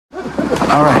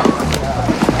All right.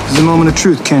 This is a moment of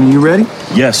truth, Kenny. You ready?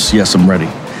 Yes, I'm ready.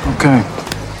 Okay.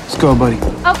 Let's go, buddy.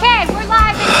 Okay, we're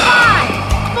live in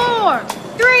 5, 4,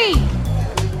 3.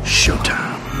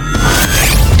 Showtime.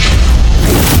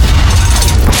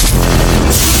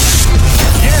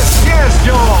 Yes,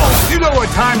 y'all. You know what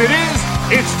time it is.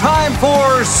 It's time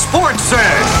for Sports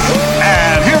Sesh.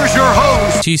 And here's your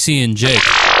host, TC and Jake.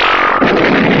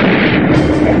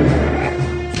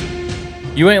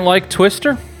 You ain't like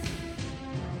Twister?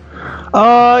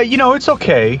 It's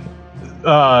okay.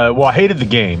 Well, I hated the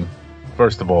game,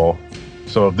 first of all.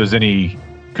 So if there's any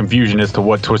confusion as to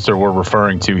what Twister we're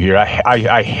referring to here,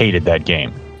 I hated that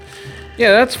game.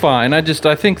 Yeah, that's fine. I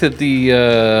think that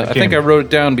I think I wrote it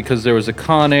down because there was a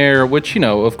Con Air, which,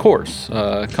 of course,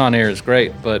 Con Air is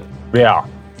great, but Yeah.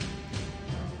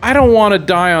 I don't want to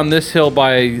die on this hill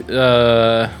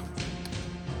by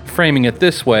framing it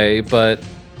this way, but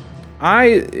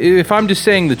if I'm just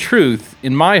saying the truth,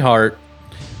 in my heart,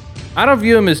 I don't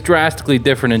view them as drastically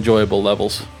different enjoyable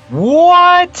levels.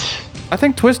 What? I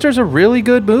think Twister's a really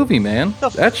good movie, man.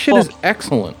 That shit is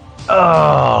excellent.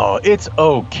 Oh, it's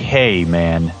okay,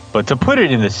 man. But to put it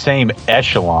in the same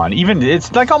echelon, even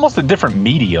it's like almost a different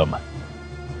medium.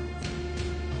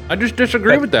 I just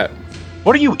disagree with that.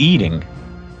 What are you eating?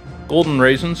 Golden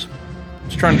raisins.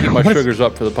 Just trying to keep my sugars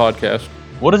up for the podcast.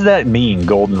 What does that mean,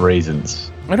 golden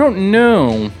raisins? I don't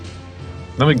know.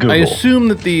 Let me Google. I assume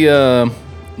that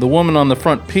the woman on the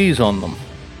front pees on them.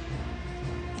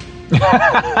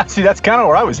 See, that's kind of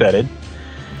where I was headed.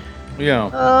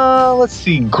 Yeah. Let's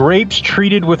see. Grapes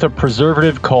treated with a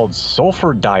preservative called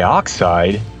sulfur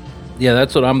dioxide. Yeah,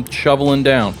 that's what I'm shoveling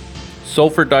down.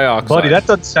 Sulfur dioxide. Buddy, that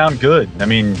doesn't sound good. I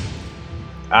mean,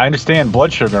 I understand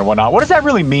blood sugar and whatnot. What does that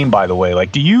really mean, by the way?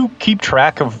 Like, do you keep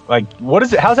track of, like, what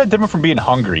is it? How's that different from being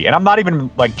hungry? And I'm not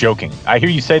even, like, joking. I hear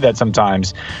you say that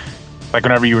sometimes. Like,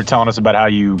 whenever you were telling us about how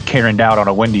you caroned out on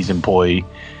a Wendy's employee.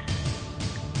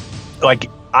 Like,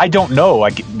 I don't know.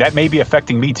 Like, that may be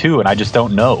affecting me, too, and I just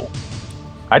don't know.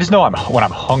 I just know when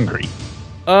I'm hungry.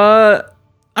 I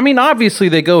mean, obviously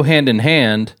they go hand in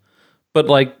hand, but,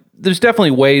 like, there's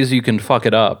definitely ways you can fuck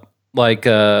it up. Like,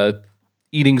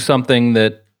 eating something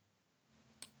that,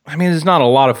 I mean, there's not a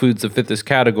lot of foods that fit this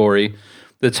category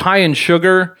that's high in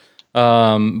sugar,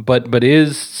 but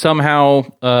is somehow,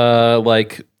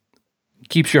 like,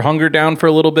 keeps your hunger down for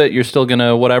a little bit. You're still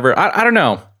gonna whatever. I don't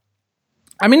know.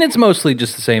 I mean, it's mostly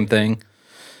just the same thing.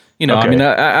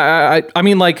 Okay. I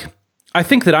mean, like, I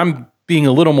think that I'm being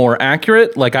a little more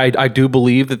accurate. Like, I do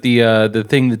believe that the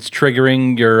thing that's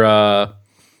triggering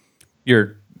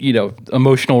your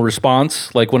emotional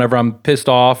response, like whenever I'm pissed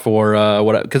off or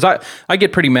whatever, because I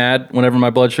get pretty mad whenever my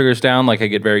blood sugar's down. Like, I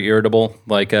get very irritable.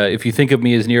 Like, if you think of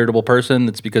me as an irritable person,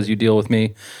 that's because you deal with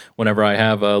me whenever I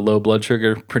have low blood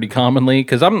sugar pretty commonly.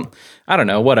 Because I don't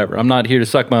know, whatever. I'm not here to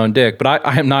suck my own dick, but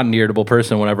I am not an irritable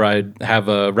person whenever I have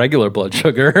a regular blood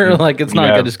sugar. Like, it's not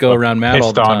like I just go around mad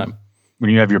all the time.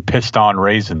 When you have your pissed on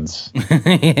raisins.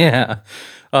 Yeah.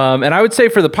 And I would say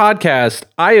for the podcast,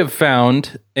 I have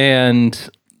found, and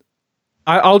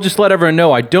I'll just let everyone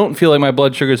know, I don't feel like my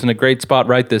blood sugar is in a great spot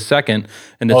right this second.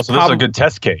 And so this is a good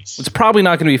test case. It's probably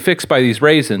not going to be fixed by these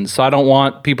raisins. So I don't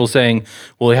want people saying,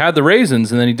 well, he had the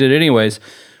raisins and then he did it anyways.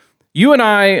 You and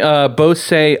I both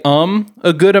say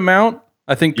a good amount.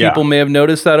 I think people may have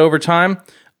noticed that over time.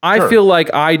 I feel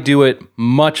like I do it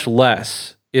much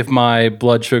less if my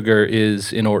blood sugar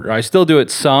is in order. I still do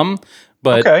it some,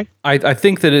 but I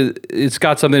think that it's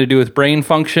got something to do with brain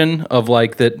function of,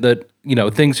 like, that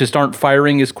things just aren't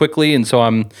firing as quickly, and so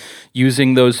I'm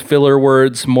using those filler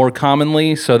words more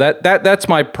commonly. So that's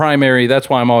my primary. That's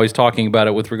why I'm always talking about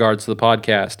it with regards to the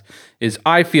podcast. Is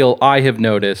I feel I have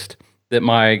noticed that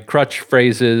my crutch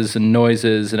phrases and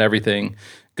noises and everything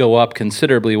go up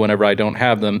considerably whenever I don't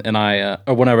have them, and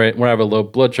or whenever I have a low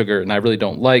blood sugar, and I really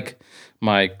don't like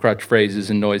my crutch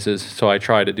phrases and noises. So I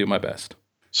try to do my best.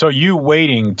 So you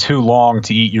waiting too long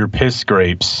to eat your piss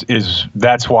grapes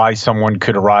that's why someone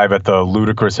could arrive at the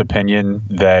ludicrous opinion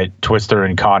that Twister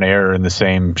and Con Air are in the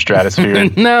same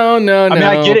stratosphere? No. I mean,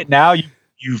 I get it now.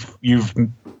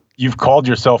 You've called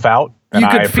yourself out. You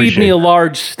could feed me a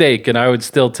large steak, and I would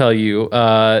still tell you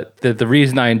that the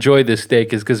reason I enjoy this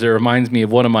steak is because it reminds me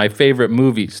of one of my favorite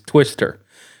movies, Twister.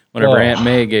 Whenever Aunt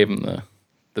May gave him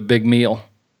the big meal.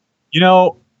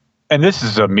 And this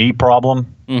is a me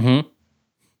problem. Mm-hmm.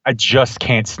 I just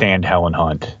can't stand Helen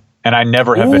Hunt, and I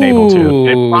never have been able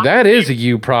to. That is a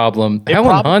you problem.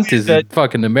 Helen Hunt is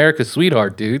fucking America's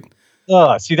sweetheart, dude.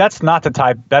 See, that's not the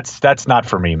type. That's not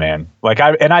for me, man. Like,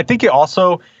 I think it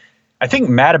also. I think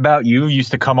Mad About You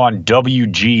used to come on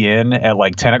WGN at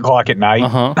like 10 o'clock at night,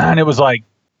 and it was like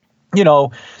you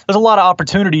know, there's a lot of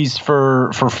opportunities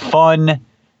for fun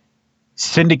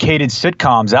syndicated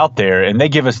sitcoms out there, and they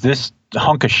give us this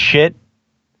hunk of shit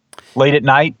late at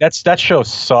night. That show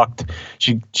sucked.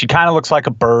 She kind of looks like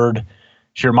a bird.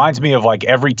 She reminds me of like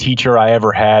every teacher I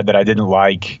ever had that I didn't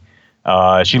like.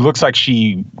 She looks like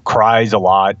she cries a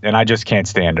lot, and I just can't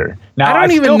stand her. Now, I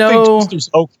don't even know. Think Twister's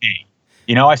okay.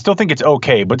 You know, I still think it's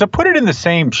okay, but to put it in the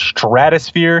same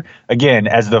stratosphere again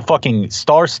as the fucking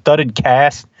star-studded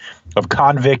cast of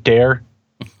Convict Air,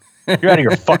 you're out of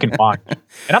your fucking mind.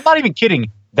 And I'm not even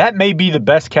kidding. That may be the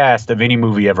best cast of any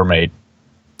movie ever made.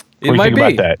 It might be.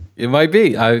 About that? It might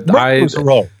be. I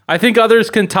think others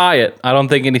can tie it. I don't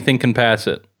think anything can pass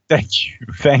it.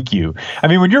 Thank you. I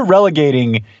mean, when you're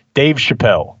relegating Dave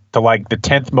Chappelle to like the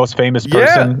 10th most famous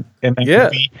person in the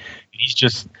movie, he's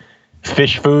just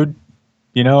fish food.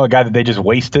 You know, a guy that they just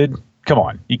wasted. Come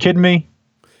on, you kidding me?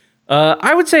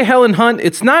 I would say Helen Hunt.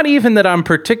 It's not even that I'm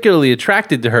particularly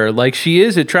attracted to her. Like, she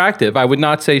is attractive. I would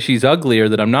not say she's ugly or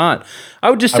that I'm not. I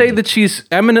would just say that she's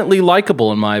eminently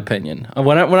likable, in my opinion.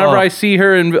 Whenever I see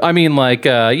her, and I mean, like,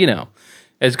 you know,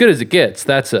 as good as it gets.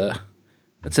 That's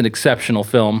an exceptional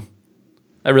film.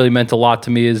 That really meant a lot to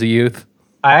me as a youth.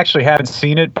 I actually haven't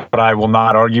seen it, but I will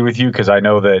not argue with you because I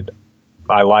know that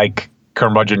I like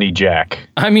Curmudgeon-y Jack.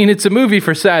 I mean, it's a movie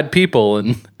for sad people,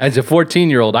 and as a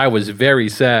 14-year-old, I was very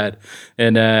sad,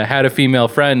 and had a female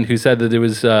friend who said that it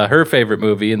was her favorite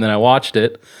movie, and then I watched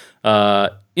it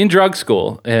in drug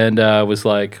school, and was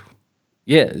like,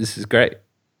 yeah, this is great.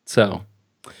 So,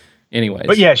 anyways.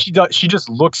 But yeah, she just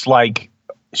looks like,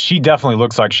 she definitely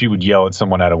looks like she would yell at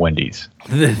someone at a Wendy's.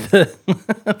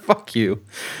 Fuck you.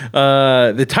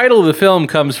 The title of the film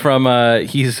comes from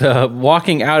he's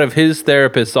walking out of his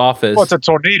therapist's office. Oh, it's a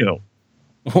tornado.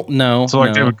 No. So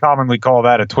like they would commonly call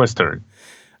that a twister.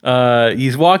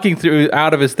 He's walking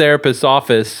out of his therapist's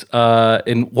office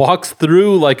and walks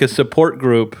through like a support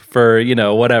group for, you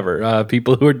know, whatever,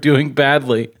 people who are doing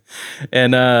badly.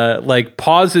 And like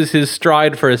pauses his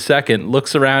stride for a second,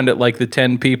 looks around at like the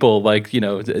 10 people, like, you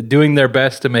know, doing their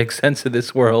best to make sense of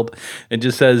this world, and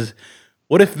just says,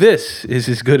 what if this is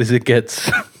as good as it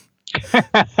gets?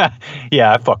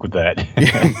 Yeah, I fuck with that.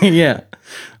 Yeah.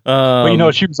 But you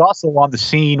know, she was also on the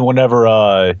scene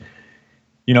whenever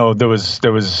you know, there was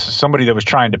somebody that was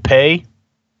trying to pay,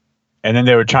 and then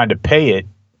they were trying to pay it,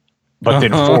 but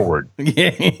then forward.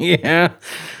 Yeah,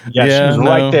 she was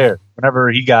right there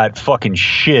whenever he got fucking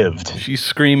shivved. She's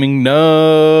screaming,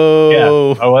 no.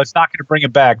 Yeah. Oh, it's not going to bring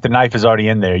it back. The knife is already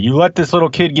in there. You let this little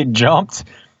kid get jumped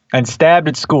and stabbed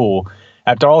at school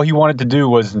after all he wanted to do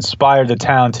was inspire the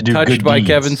town to do good deeds. Touched by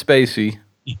Kevin Spacey.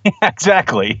 Yeah,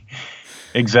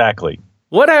 exactly.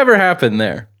 Whatever happened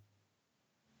there?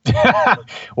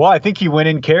 Well, I think he went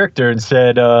in character and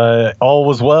said, all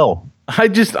was well.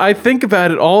 I think about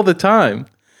it all the time.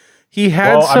 He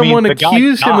had someone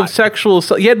accuse him of sexual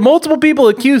assault. He had multiple people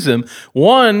accuse him.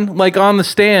 One, like on the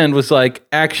stand, was like,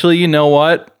 actually, you know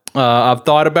what? I've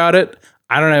thought about it.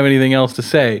 I don't have anything else to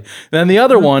say. Then the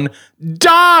other one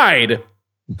died.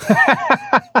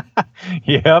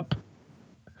 Yep.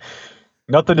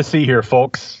 Nothing to see here,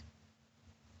 folks.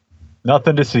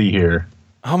 Nothing to see here.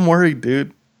 I'm worried,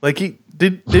 dude. Like,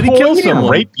 did he kill someone? Didn't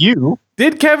rape you.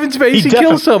 Did Kevin Spacey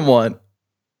kill someone?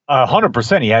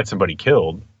 100% he had somebody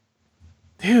killed.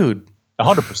 Dude.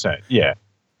 100%, yeah.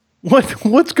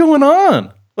 What's going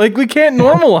on? Like, we can't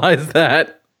normalize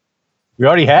that. We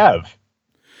already have.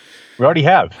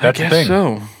 That's the thing.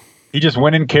 So. He just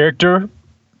went in character,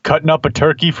 cutting up a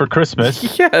turkey for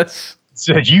Christmas. Yes.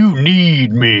 Said, you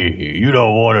need me. You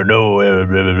don't want to know. Blah, blah,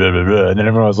 blah, blah, blah. And then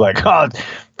everyone was like, oh,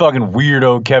 fucking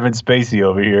weirdo Kevin Spacey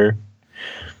over here.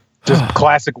 Just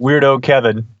classic weirdo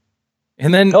Kevin.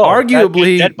 And then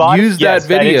arguably used that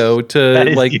video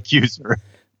to like the accuser.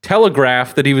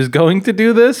 Telegraph that he was going to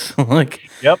do this. Like,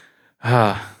 yep.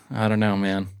 I don't know,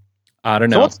 man. I don't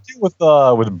know. So what's the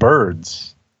deal with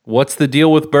birds? What's the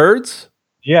deal with birds?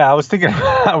 Yeah, I was thinking,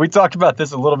 we talked about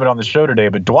this a little bit on the show today,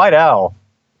 but Dwight Owl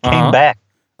came back.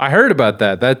 I heard about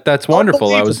that. That's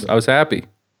wonderful. I was happy.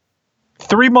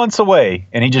 3 months away,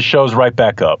 and he just shows right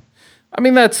back up. I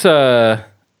mean, that's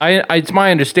it's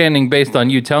my understanding based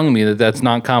on you telling me that that's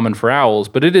not common for owls,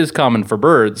 but it is common for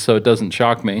birds, so it doesn't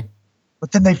shock me.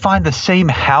 But then they find the same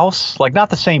house, like not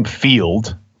the same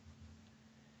field.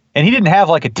 And he didn't have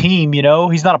like a team, you know?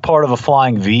 He's not a part of a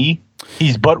flying V.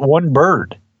 He's but one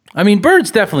bird. I mean, birds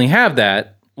definitely have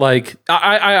that. Like,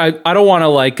 I don't want to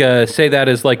like say that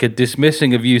as like a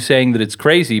dismissing of you saying that it's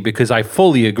crazy, because I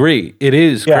fully agree. It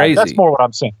is crazy. That's more what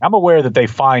I'm saying. I'm aware that they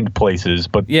find places,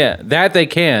 but yeah, that they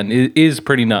can is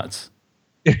pretty nuts.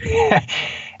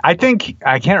 I think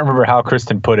I can't remember how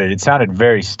Kristen put it. It sounded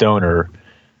very stoner,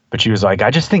 but she was like,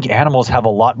 "I just think animals have a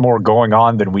lot more going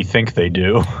on than we think they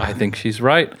do." I think she's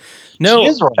right. No, She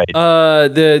is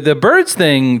right. The birds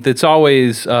thing that's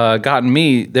always gotten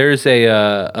me. There's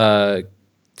a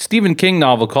Stephen King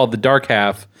novel called The Dark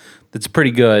Half that's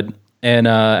pretty good and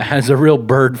has a real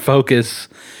bird focus.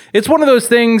 It's one of those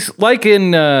things like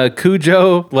in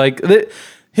Cujo, like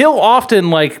he'll often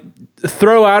like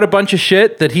throw out a bunch of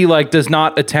shit that he like does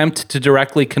not attempt to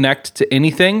directly connect to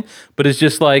anything, but is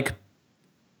just like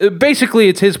basically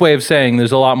it's his way of saying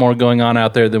there's a lot more going on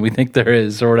out there than we think there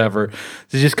is or whatever.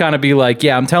 To just kind of be like,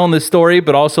 yeah, I'm telling this story,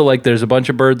 but also like there's a bunch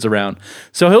of birds around.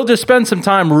 So he'll just spend some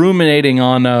time ruminating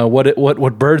on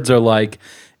what birds are like.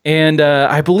 And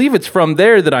I believe it's from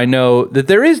there that I know that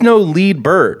there is no lead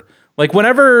bird. Like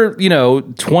whenever,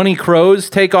 20 crows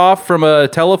take off from a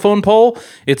telephone pole,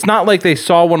 it's not like they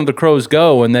saw one of the crows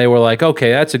go and they were like,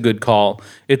 okay, that's a good call.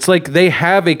 It's like they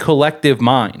have a collective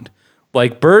mind.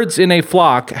 Like birds in a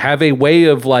flock have a way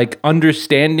of like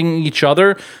understanding each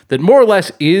other that more or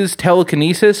less is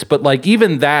telekinesis, but like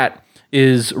even that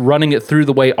is running it through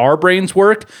the way our brains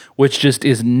work, which just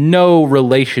is no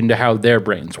relation to how their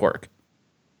brains work.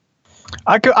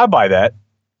 I buy that.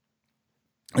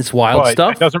 It's wild But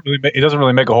stuff. It doesn't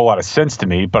really make a whole lot of sense to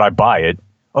me, but I buy it.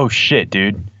 Oh shit,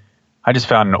 dude! I just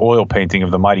found an oil painting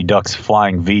of the Mighty Ducks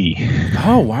flying V.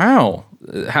 Oh, wow.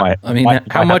 How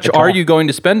much are you going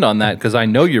to spend on that? Because I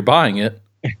know you're buying it.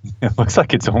 It looks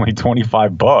like it's only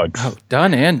 $25 Oh,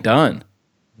 done and done.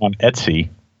 on Etsy.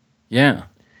 Yeah.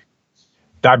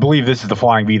 I believe this is the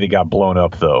flying V that got blown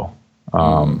up, though.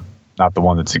 Not the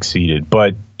one that succeeded.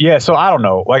 But yeah, so I don't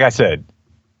know. Like I said,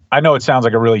 I know it sounds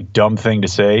like a really dumb thing to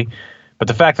say, but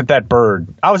the fact that bird,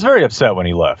 I was very upset when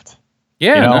he left.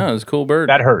 Yeah, no, it was a cool bird.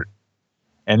 That hurt.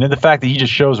 And then the fact that he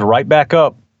just shows right back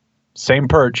up, same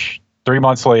perch, 3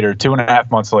 months later,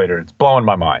 2.5 months later, it's blowing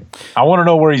my mind. I want to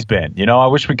know where he's been. I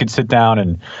wish we could sit down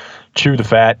and chew the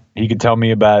fat. He could tell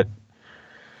me about,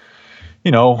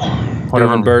 whatever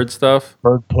Doing bird stuff.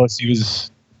 bird puss he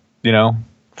was,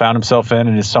 found himself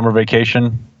in his summer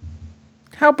vacation.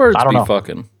 How birds I don't be know.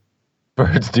 fucking?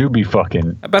 Birds do be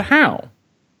fucking. But how?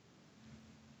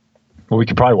 Well, we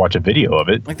could probably watch a video of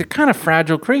it. Like they're kind of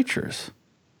fragile creatures.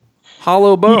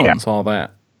 Hollow bones, all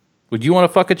that. Would you want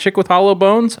to fuck a chick with hollow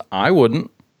bones? I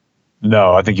wouldn't.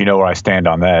 No, I think you know where I stand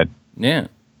on that. Yeah.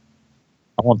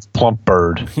 I want plump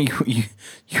bird. You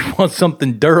want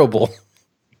something durable.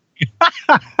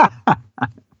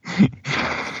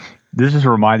 This just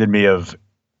reminded me of.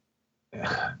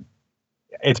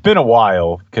 It's been a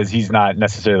while because he's not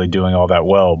necessarily doing all that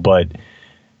well, but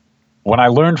when I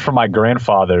learned from my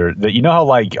grandfather that, how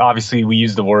like obviously we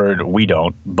use the word, we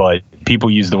don't, but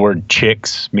people use the word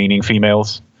chicks, meaning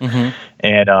females. Mm-hmm.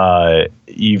 And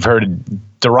you've heard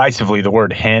derisively the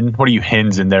word hen. What are you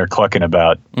hens in there clucking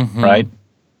about? Mm-hmm. Right?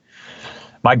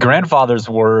 My grandfather's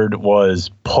word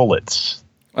was pullets.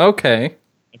 Okay.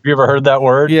 Have you ever heard that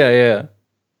word? Yeah.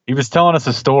 He was telling us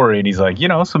a story, and he's like,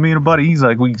 so me and a buddy, he's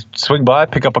like, we swing by,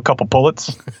 pick up a couple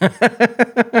pullets.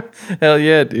 Hell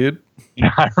yeah, dude.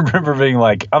 I remember being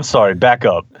like, I'm sorry, back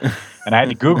up. And I had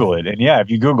to Google it. And yeah, if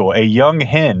you Google a young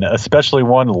hen, especially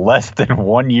one less than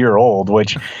 1 year old,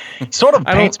 which sort of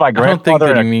paints my grandfather I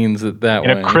don't think that he means it that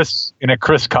way. In a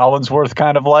Chris Collinsworth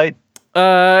kind of light.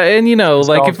 And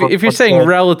like if you're saying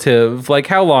relative, like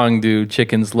how long do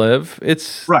chickens live?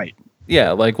 It's right.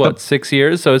 Yeah, like what, 6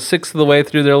 years? So 1/6 of the way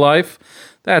through their life.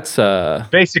 That's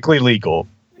basically legal.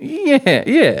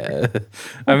 Yeah.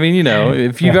 I mean,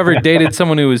 if you've ever dated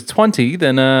someone who was 20,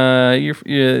 then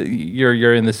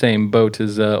you're in the same boat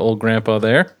as old grandpa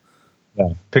there. Yeah.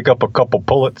 Pick up a couple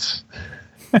pullets.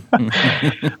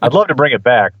 I'd love to bring it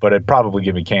back, but it'd probably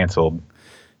get me canceled.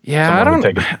 Yeah,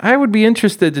 I would be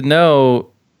interested to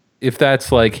know if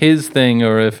that's like his thing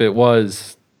or if it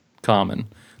was common.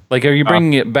 Like, are you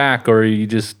bringing it back or are you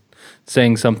just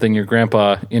saying something your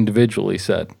grandpa individually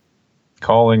said?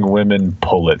 Calling women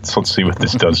pullets. Let's see what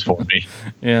this does for me.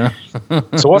 Yeah.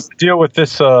 So what's the deal with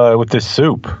this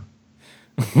soup?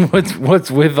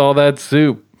 What's with all that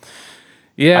soup?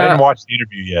 Yeah. I didn't watch the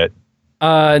interview yet.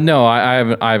 No, I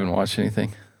haven't watched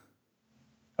anything.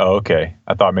 Oh, okay.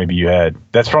 I thought maybe you had.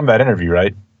 That's from that interview,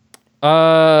 right?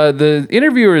 The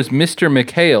interviewer is Mr.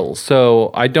 McHale,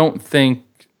 so I don't think,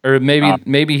 or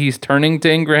maybe he's turning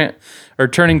to Ingraham or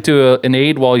turning to an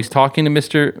aide while he's talking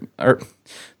to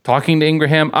talking to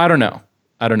Ingraham. I don't know.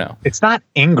 It's not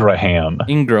Ingraham.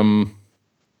 Ingraham.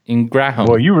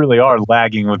 Well, you really are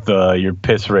lagging with your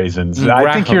piss raisins.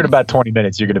 I think here in about 20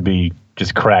 minutes you're going to be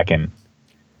just cracking.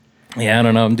 Yeah, I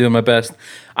don't know. I'm doing my best.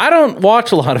 I don't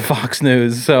watch a lot of Fox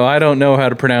News, so I don't know how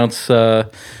to pronounce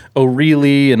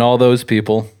O'Reilly and all those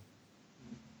people.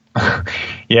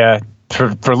 Yeah,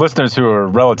 for listeners who are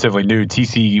relatively new,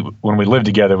 TC, when we lived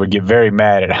together, would get very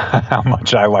mad at how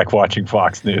much I like watching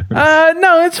Fox News.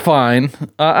 No, it's fine.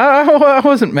 I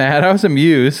wasn't mad. I was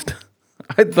amused.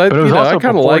 But it was also I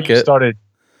kind of before like you it. started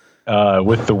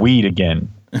with the weed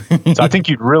again. So I think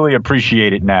you'd really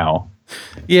appreciate it now.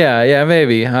 Yeah,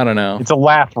 maybe. I don't know. It's a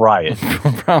laugh riot.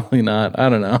 Probably not. I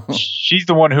don't know. She's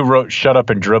the one who wrote Shut Up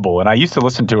and Dribble, and I used to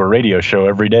listen to her radio show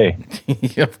every day.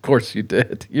 Yeah, of course you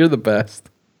did. You're the best.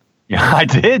 Yeah, I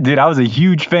did, dude. I was a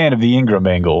huge fan of the Ingram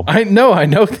angle. I know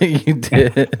that you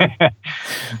did.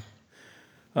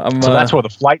 So that's where the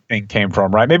flight thing came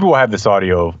from, right? Maybe we'll have this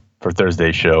audio for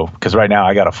Thursday's show, because right now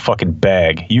I got a fucking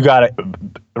bag. You got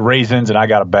raisins, and I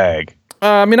got a bag.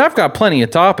 I've got plenty of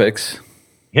topics.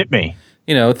 Hit me.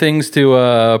 Things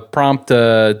to prompt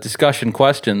discussion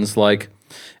questions like,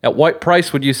 at what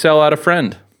price would you sell out a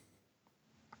friend?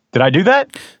 Did I do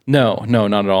that? No,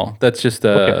 not at all. That's just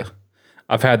Okay.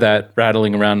 I've had that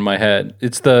rattling around in my head.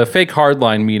 It's the fake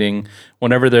hardline meeting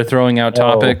whenever they're throwing out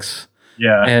topics.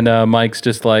 Yeah. And Mike's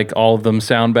just like, all of them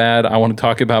sound bad. I want to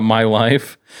talk about my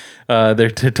life. They're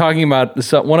talking about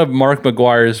one of Mark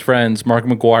McGuire's friends. Mark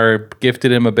McGuire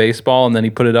gifted him a baseball, and then he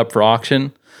put it up for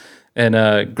auction.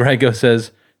 And Grego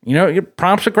says, it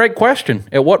prompts a great question.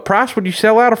 At what price would you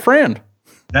sell out a friend?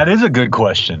 That is a good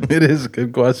question. It is a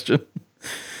good question.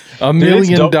 $1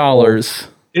 million.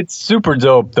 It's super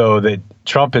dope, though, that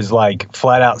Trump is like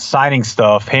flat out signing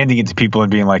stuff, handing it to people,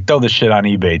 and being like, throw this shit on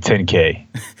eBay, $10K.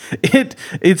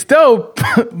 It's dope,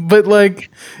 but like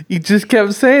he just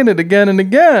kept saying it again and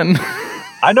again.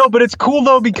 I know, but it's cool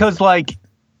though, because like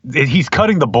he's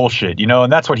cutting the bullshit,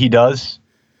 and that's what he does.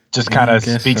 Just kind of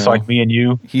speaks like me and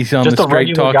you. He's on just the a Straight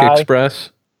regular Talk guy.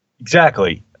 Express.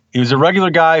 Exactly. He was a regular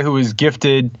guy who was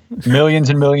gifted millions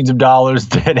and millions of dollars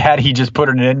that had he just put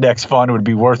in an index fund would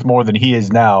be worth more than he is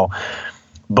now.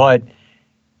 But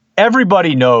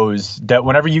everybody knows that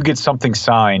whenever you get something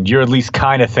signed, you're at least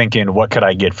kind of thinking, what could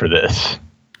I get for this?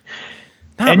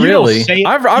 Not really.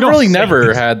 I've really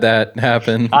never had that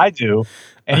happen. I do.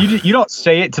 And you don't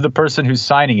say it to the person who's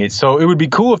signing it. So it would be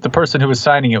cool if the person who was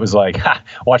signing it was like, ha,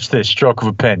 watch this, stroke of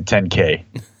a pen, $10K.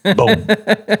 Boom.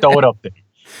 Throw it up there.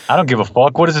 I don't give a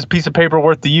fuck. What is this piece of paper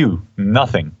worth to you?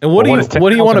 Nothing. And what do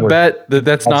you want to bet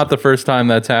that's not the first time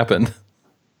that's happened?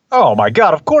 Oh my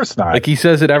God, of course not. Like he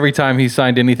says it every time he's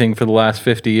signed anything for the last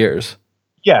 50 years.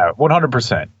 Yeah,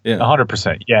 100%. Yeah.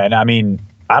 100%. Yeah, and I mean,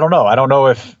 I don't know. I don't know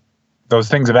if those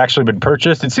things have actually been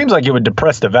purchased. It seems like it would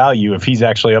depress the value if he's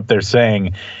actually up there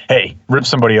saying, hey, rip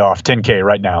somebody off, $10K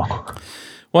right now.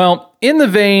 Well, in the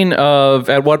vein of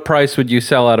at what price would you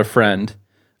sell out a friend?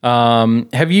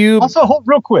 Have you also hold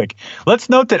real quick? Let's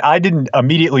note that I didn't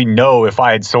immediately know if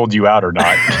I had sold you out or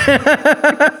not.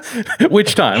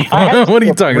 Which time? What are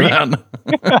you talking about?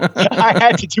 I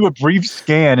had to do a brief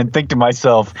scan and think to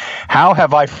myself, how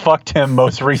have I fucked him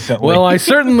most recently? Well, I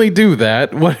certainly do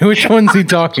that. Which one's he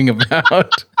talking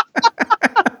about?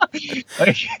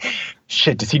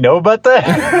 Shit, does he know about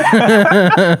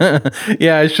that?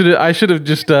 Yeah, I should have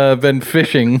just been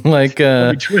fishing. Like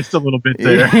Let me twist a little bit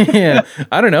there. Yeah,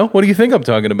 I don't know. What do you think I'm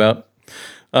talking about?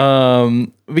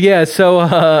 But yeah, so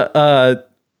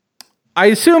I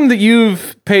assume that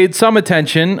you've paid some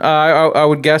attention. I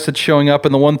would guess it's showing up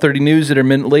in the 1:30 news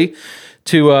intermittently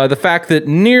to the fact that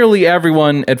nearly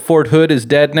everyone at Fort Hood is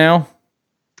dead now.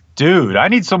 Dude, I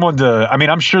need someone to. I mean,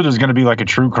 I'm sure there's going to be like a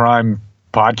true crime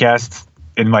podcast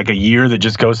in like a year that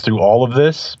just goes through all of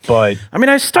this. But I mean,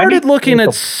 I started looking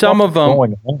at some of them.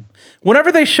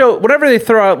 Whenever they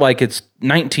throw out like it's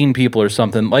 19 people or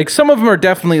something, like some of them are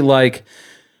definitely like,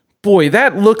 boy,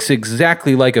 that looks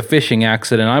exactly like a fishing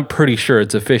accident. I'm pretty sure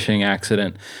it's a fishing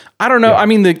accident. I don't know. Yeah. I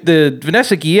mean, the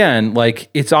Vanessa Guillen, like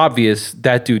it's obvious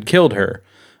that dude killed her.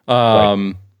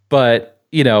 Right. But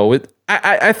you know,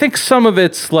 I think some of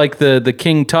it's like the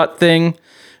King Tut thing.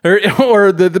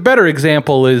 Or the better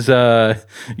example is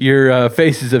your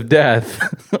Faces of Death.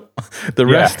 The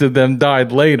rest of them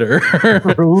died later.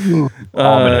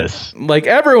 Ominous. Like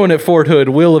everyone at Fort Hood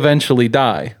will eventually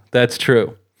die. That's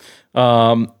true.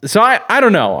 So I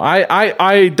don't know.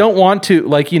 I don't want to,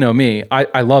 like, you know me,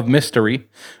 I love mystery.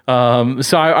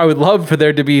 So I would love for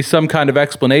there to be some kind of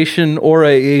explanation or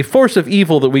a force of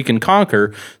evil that we can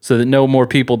conquer so that no more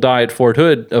people die at Fort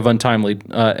Hood of untimely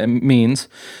means.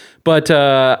 But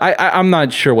I'm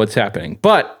not sure what's happening.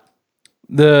 But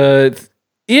in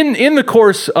the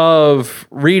course of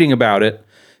reading about it,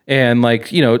 and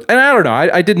like, you know, and I don't know,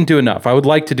 I didn't do enough. I would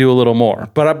like to do a little more.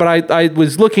 But I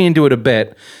was looking into it a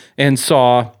bit and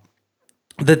saw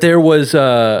that there was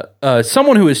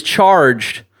someone who was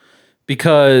charged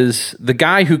because the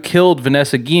guy who killed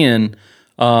Vanessa Guillen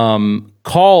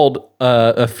called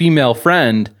a female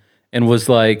friend and was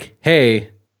like,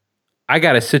 "Hey, I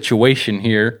got a situation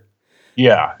here."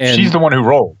 Yeah, And- she's the one who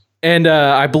rolled. And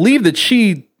I believe that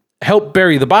she helped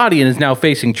bury the body and is now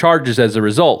facing charges as a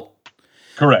result.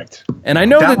 Correct. And I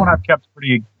know That that one I've kept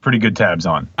pretty good tabs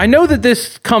on. I know that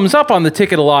this comes up on the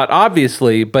ticket a lot,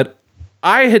 obviously, but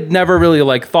I had never really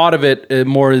like thought of it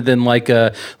more than like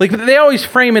they always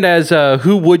frame it as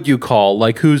who would you call,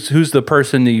 like who's the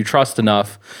person that you trust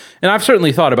enough, and I've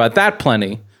certainly thought about that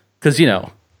plenty because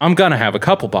I'm gonna have a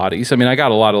couple bodies. I mean, I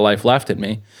got a lot of life left in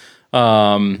me,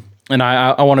 and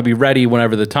I want to be ready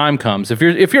whenever the time comes.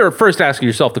 If you're first asking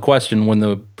yourself the question when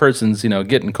the person's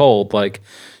getting cold, like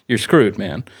you're screwed,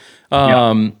 man.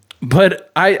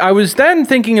 But I was then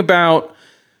thinking about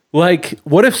like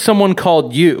what if someone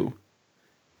called you.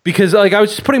 Because like I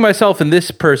was just putting myself in this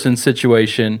person's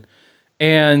situation,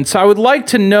 and so I would like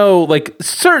to know, like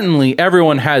certainly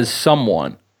everyone has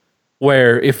someone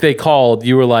where if they called,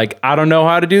 you were like, I don't know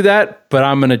how to do that, but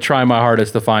I'm going to try my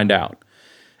hardest to find out.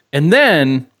 And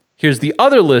then here's the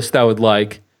other list I would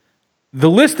like, the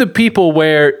list of people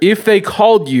where if they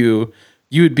called you,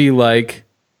 you would be like,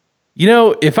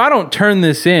 if I don't turn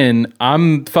this in,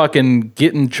 I'm fucking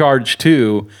getting charged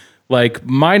too. Like,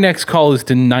 my next call is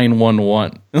to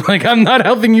 911. Like, I'm not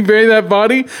helping you bury that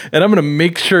body, and I'm going to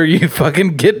make sure you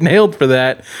fucking get nailed for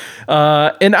that.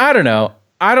 And I don't know.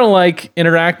 I don't like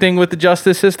interacting with the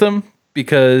justice system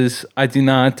because I do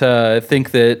not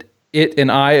think that it and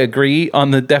I agree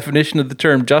on the definition of the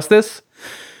term justice.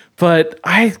 But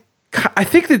I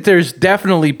think that there's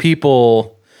definitely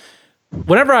people...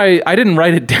 Whenever I didn't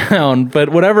write it down, but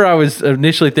whenever I was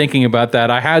initially thinking about that,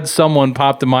 I had someone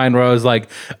pop to mind where I was like,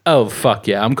 oh, fuck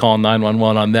yeah, I'm calling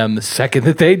 911 on them the second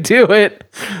that they do it.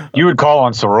 You would call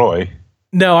on Soroy.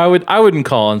 No, I wouldn't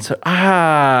call on...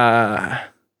 I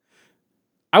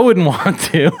wouldn't want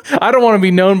to. I don't want to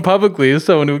be known publicly as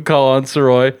someone who would call on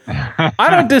Soroy. I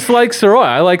don't dislike Soroy.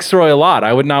 I like Soroy a lot.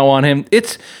 I would not want him...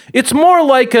 It's more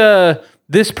like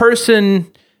this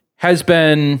person has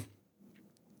been...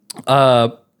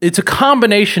 it's a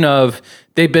combination of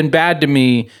they've been bad to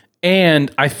me and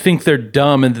I think they're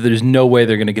dumb and that there's no way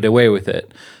they're going to get away with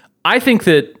it. I think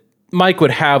that Mike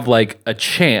would have like a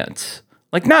chance,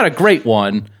 like not a great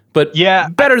one, but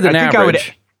better than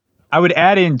average. I would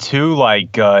add in too,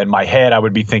 like in my head, I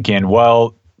would be thinking,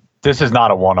 well, this is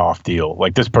not a one-off deal.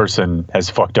 Like this person has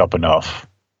fucked up enough.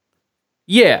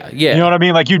 Yeah. You know what I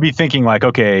mean? Like you'd be thinking like,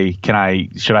 okay,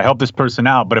 should I help this person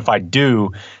out? But if I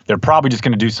do, they're probably just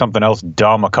going to do something else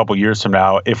dumb a couple years from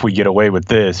now. If we get away with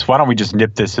this, why don't we just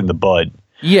nip this in the bud?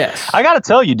 Yes. I got to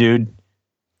tell you, dude,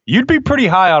 you'd be pretty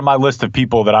high on my list of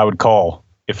people that I would call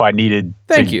if I needed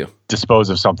to dispose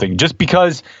of something, just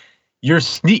because you're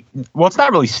well, it's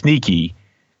not really sneaky.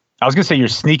 I was going to say you're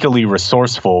sneakily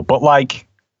resourceful, but like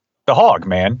the hog,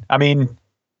 man. I mean,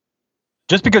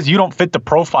 just because you don't fit the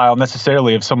profile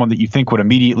necessarily of someone that you think would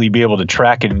immediately be able to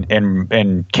track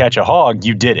and catch a hog,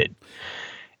 you did it.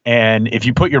 And if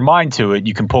you put your mind to it,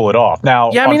 you can pull it off.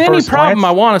 Now, yeah, I mean, any problem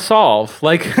I want to solve,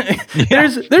 like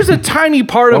there's a tiny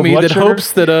part of me that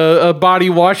hopes that a body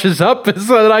washes up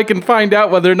so that I can find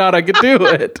out whether or not I can do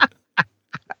it.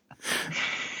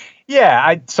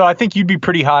 Yeah, so I think you'd be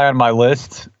pretty high on my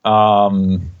list.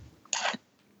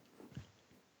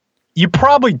 You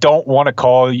probably don't want to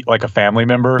call like a family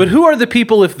member. But who are the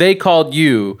people, if they called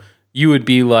you, you would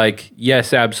be like,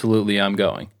 yes, absolutely, I'm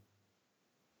going?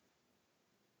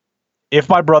 If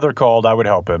my brother called, I would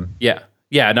help him. Yeah.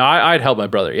 Yeah, no, I'd help my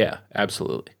brother. Yeah,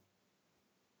 absolutely.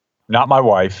 Not my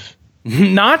wife.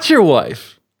 Not your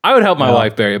wife. I would help my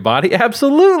wife bury a body.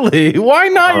 Absolutely. Why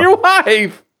not your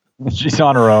wife? She's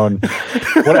on her own.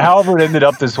 However it ended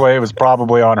up this way, it was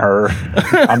probably on her.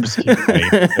 I'm just kidding.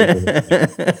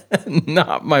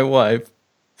 Not my wife.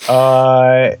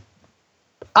 I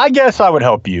guess I would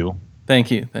help you. Thank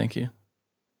you.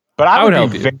 But I would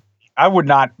help you. I would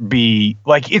not be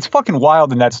like, it's fucking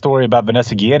wild in that story about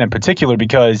Vanessa Guillen in particular,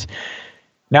 because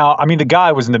now, I mean, the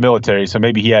guy was in the military, so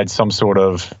maybe he had some sort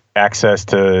of access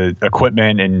to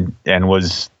equipment and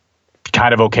was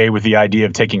kind of okay with the idea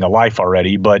of taking a life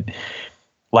already. But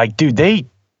like, dude, they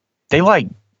like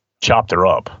chopped her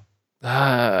up.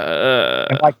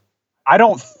 And like, I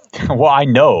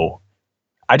know.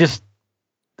 I just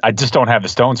don't have the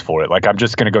stones for it. Like, I'm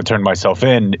just going to go turn myself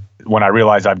in when I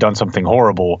realize I've done something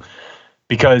horrible,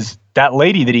 because that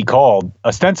lady that he called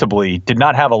ostensibly did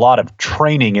not have a lot of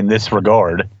training in this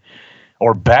regard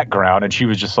or background. And she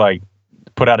was just like,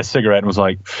 put out a cigarette and was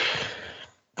like,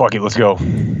 Fuck it, let's go.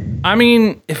 I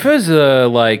mean, if it was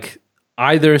like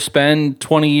either spend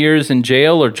 20 years in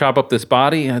jail or chop up this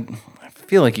body, I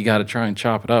feel like you got to try and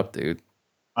chop it up, dude.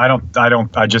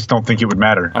 I just don't think it would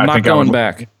matter. I'm not going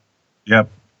back. Yep,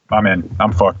 I'm in.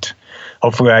 I'm fucked.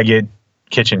 Hopefully I get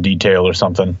kitchen detail or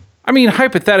something. I mean,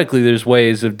 hypothetically, there's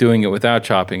ways of doing it without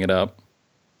chopping it up.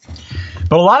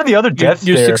 But a lot of the other deaths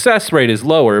Your there, success rate is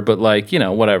lower, but like,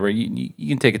 whatever. You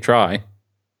can take a try.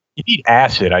 you need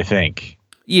acid, I think.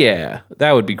 Yeah,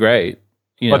 that would be great.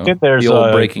 But then there's the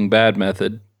old Breaking Bad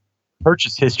method.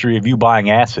 Purchase history of you buying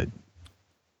acid.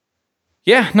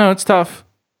 Yeah, no, it's tough.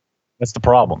 That's the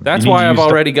problem. That's why I've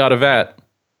already got a vat.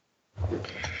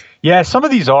 Yeah, some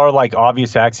of these are like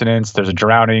obvious accidents. There's a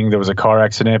drowning, there was a car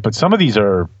accident, but some of these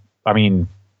are, I mean,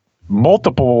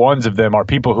 multiple ones of them are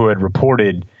people who had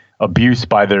reported abuse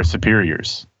by their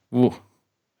superiors. Ooh.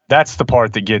 That's the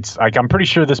part that gets, like, I'm pretty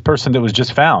sure this person that was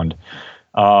just found,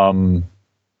 who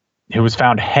was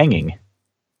found hanging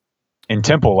in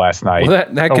Temple last night. Well,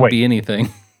 that could be anything.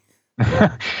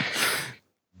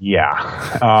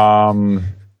 Yeah.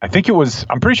 I think it was,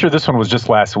 I'm pretty sure this one was just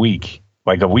last week.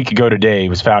 Like a week ago today, he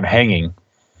was found hanging,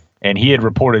 and he had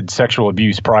reported sexual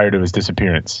abuse prior to his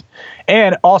disappearance.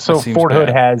 And also, Fort Hood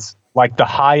has like the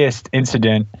highest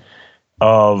incident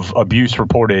of abuse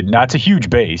reported. Now, it's a huge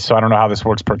base, so I don't know how this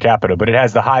works per capita, but it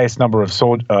has the highest number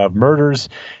of murders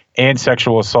and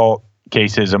sexual assault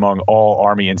cases among all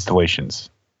Army installations.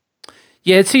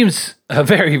 Yeah, it seems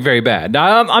very, very bad.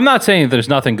 Now, I'm not saying that there's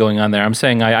nothing going on there. I'm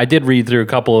saying I did read through a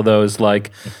couple of those, like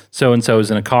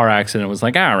so-and-so's in a car accident. It was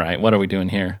like, all right, what are we doing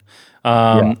here?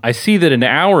 I see that an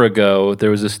hour ago, there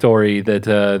was a story that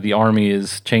the Army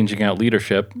is changing out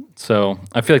leadership. So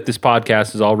I feel like this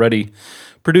podcast has already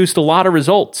produced a lot of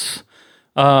results.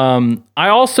 I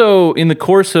also, in the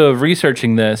course of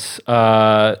researching this,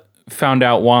 found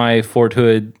out why Fort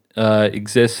Hood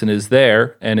exists and is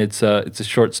there, and it's a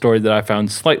short story that I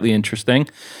found slightly interesting.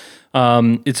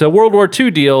 It's a World War II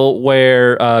deal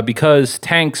where because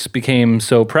tanks became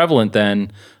so prevalent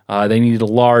then, they needed a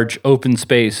large open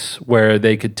space where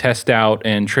they could test out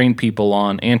and train people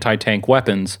on anti-tank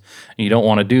weapons. And you don't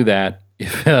want to do that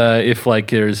if like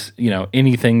there's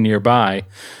anything nearby.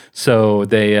 So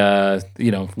they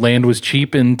land was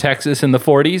cheap in Texas in the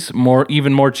 40s,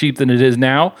 even more cheap than it is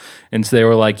now. And so they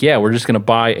were like, yeah, we're just going to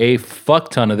buy a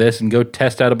fuck ton of this and go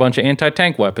test out a bunch of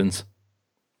anti-tank weapons.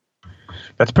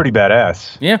 That's pretty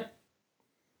badass. Yeah.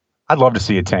 I'd love to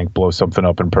see a tank blow something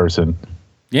up in person.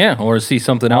 Yeah, or see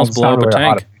something else blow up a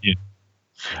tank.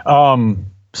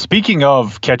 Speaking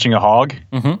of catching a hog,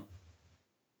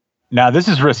 now this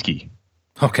is risky.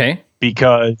 Okay.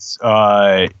 Because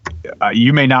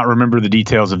you may not remember the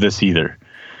details of this either.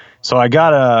 So I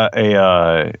got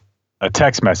a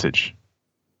text message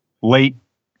late.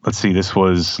 Let's see, this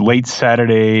was late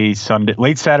Saturday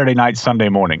night, Sunday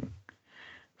morning,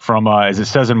 from as it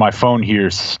says in my phone here,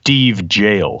 Steve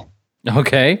Jail.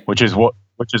 Okay. Which is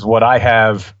what I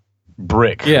have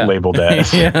Brick labeled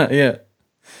as. Yeah.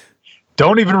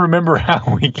 Don't even remember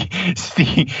how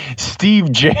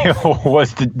Steve Jail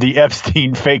was the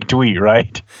Epstein fake tweet,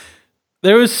 right?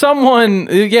 There was someone,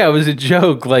 it was a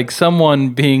joke, like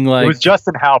someone being like... It was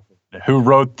Justin Halpern who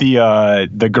wrote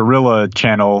the Gorilla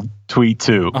Channel tweet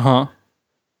too. Uh-huh.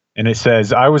 And it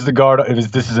says, I was the guard,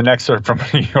 this is an excerpt from a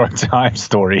New York Times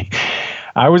story.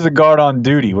 I was the guard on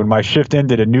duty. When my shift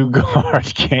ended, a new guard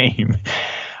came.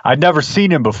 I'd never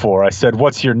seen him before. I said,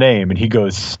 what's your name? And he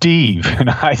goes, Steve. And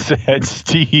I said,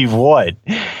 Steve what?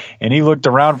 And he looked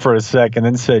around for a sec and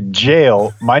then said,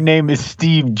 Jail. My name is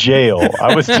Steve Jail.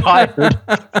 I was tired.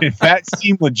 And that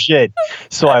seemed legit.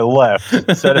 So I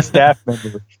left, said a staff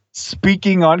member,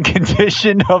 speaking on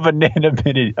condition of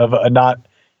anonymity.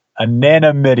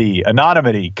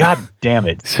 God damn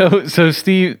it. So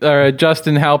Steve or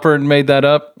Justin Halpern made that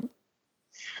up?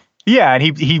 Yeah,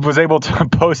 and he was able to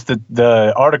post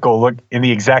the article in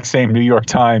the exact same New York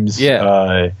Times.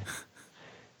 Yeah.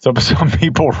 So some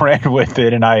people ran with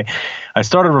it, and I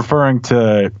started referring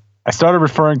to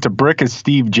Brick as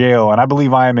Steve Jail, and I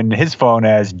believe I am in his phone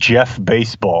as Jeff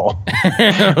Baseball.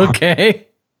 Okay.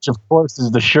 Which of course is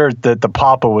the shirt that the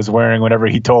Papa was wearing whenever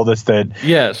he told us that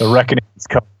the reckoning is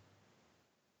coming.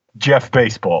 Jeff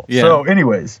Baseball. Yeah. So,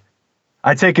 anyways,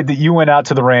 I take it that you went out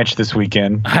to the ranch this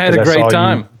weekend. I had a great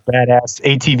time. Badass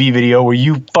ATV video where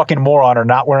you fucking moron are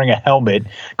not wearing a helmet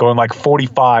going like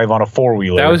 45 on a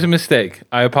four-wheeler. That was a mistake.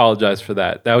 I apologize for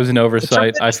that. That was an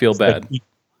oversight. I feel bad.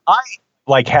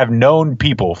 I have known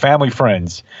people, family,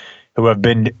 friends, who have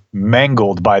been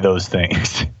mangled by those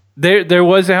things. There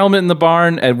was a helmet in the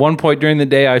barn. At one point during the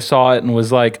day, I saw it and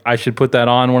was like, I should put that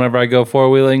on whenever I go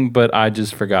four-wheeling, but I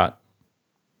just forgot.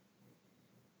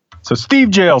 So Steve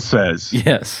Jail says,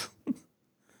 Yes.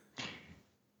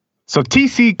 so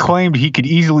TC claimed he could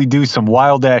easily do some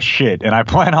wild ass shit, and I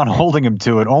plan on holding him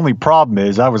to it. Only problem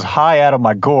is I was high out of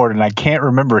my gourd, and I can't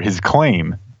remember his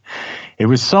claim. It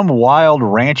was some wild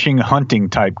ranching hunting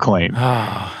type claim.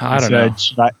 I don't know.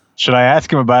 Should I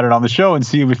ask him about it on the show and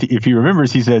see if he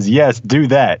remembers? He says, yes, do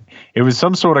that. It was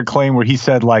some sort of claim where he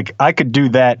said, like, I could do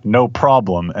that, no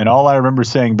problem. And all I remember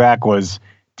saying back was,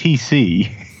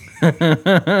 TC.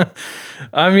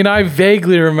 I mean, I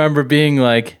vaguely remember being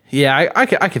like, yeah, I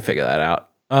could figure that out.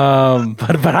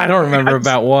 But I don't remember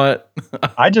about what.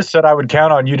 I just said I would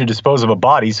count on you to dispose of a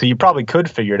body, so you probably could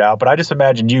figure it out. But I just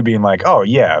imagined you being like, oh,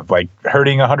 yeah, like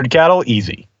herding 100 cattle,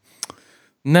 easy.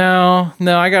 No,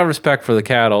 I got respect for the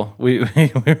cattle.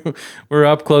 We're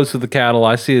up close with the cattle.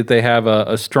 I see that they have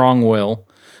a strong will.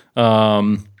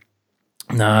 No,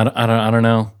 I don't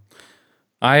know.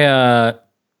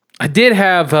 I did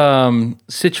have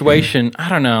situation. I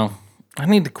don't know. I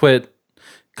need to quit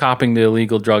copping to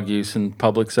illegal drug use in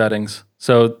public settings.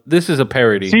 So this is a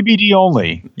parody. CBD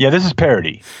only. Yeah, this is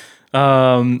parody.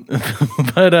 But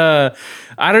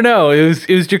I don't know. It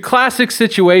was your classic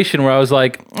situation where I was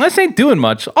like, this ain't doing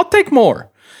much. I'll take more.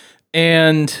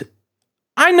 And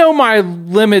I know my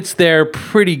limits there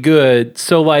pretty good.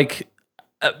 So like,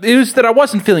 it was that I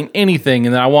wasn't feeling anything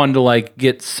and that I wanted to like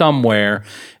get somewhere.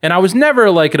 And I was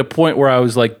never like at a point where I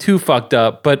was like too fucked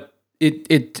up, but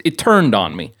it turned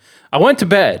on me. I went to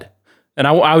bed and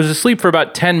I was asleep for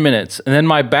about 10 minutes and then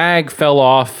my bag fell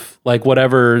off like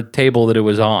whatever table that it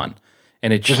was on.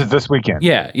 And it This is this weekend.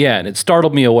 Yeah, and it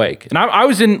startled me awake. And I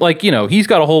was in like, he's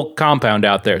got a whole compound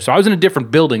out there. So I was in a different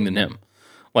building than him.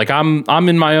 Like I'm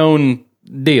in my own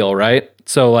deal, right?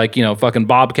 So like, fucking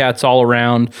bobcats all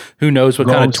around. Who knows what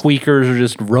kind of tweakers are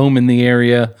just roaming the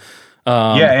area.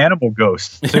 Yeah, animal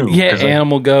ghosts too. Yeah,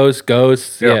 animal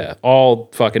ghosts. Yep. Yeah, all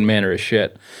fucking manner of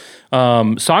shit. So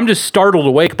I'm just startled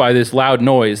awake by this loud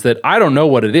noise that I don't know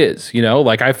what it is.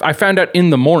 Like I found out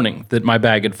in the morning that my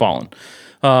bag had fallen.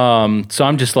 So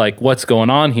I'm just like, what's going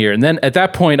on here? And then at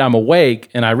that point I'm awake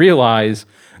and I realize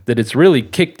that it's really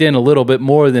kicked in a little bit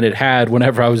more than it had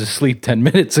whenever I was asleep 10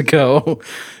 minutes ago.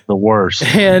 The worst.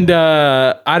 And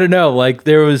I don't know, like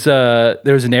there was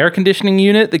an air conditioning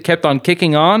unit that kept on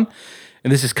kicking on.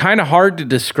 And this is kind of hard to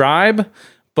describe,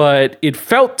 but it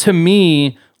felt to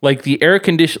me like the air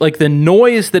condition, like the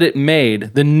noise that it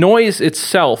made, the noise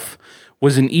itself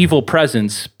was an evil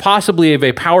presence, possibly of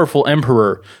a powerful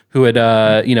emperor who had,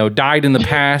 died in the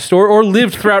past or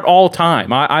lived throughout all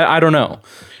time. I don't know.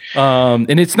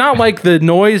 And it's not like the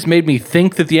noise made me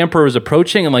think that the emperor was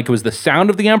approaching and like it was the sound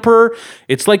of the emperor.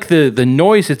 It's like the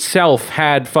noise itself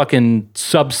had fucking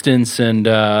substance and,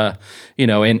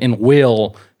 and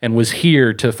will and was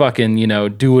here to fucking,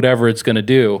 do whatever it's going to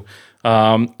do.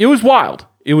 It was wild.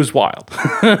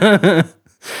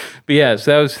 But yes,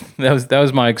 that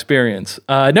was my experience.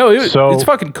 It's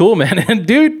fucking cool, man. And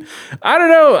dude, I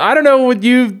don't know what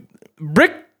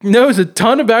Brick knows a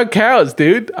ton about cows,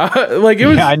 dude.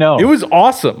 I know. It was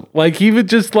awesome. Like he would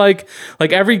just like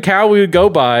every cow we would go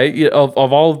by of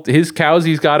all his cows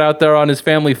he's got out there on his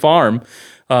family farm.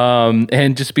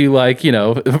 And just be like, he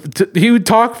would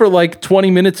talk for like 20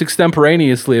 minutes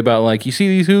extemporaneously about like, you see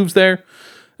these hooves there?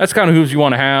 That's kind of hooves you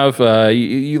want to have.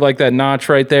 You like that notch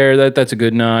right there? That's a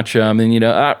good notch. And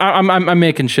I'm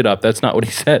making shit up. That's not what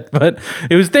he said, but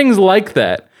it was things like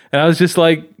that. And I was just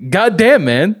like, God damn,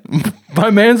 man, my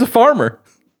man's a farmer.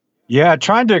 Yeah,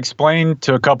 trying to explain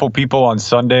to a couple people on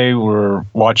Sunday, we're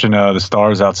watching the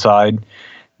stars outside,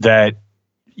 that,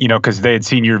 because they had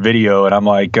seen your video, and I'm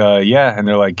like, yeah. And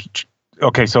they're like,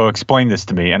 okay, so explain this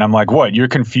to me. And I'm like, what? You're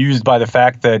confused by the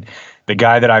fact that the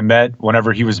guy that I met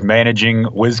whenever he was managing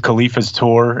Wiz Khalifa's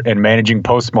tour and managing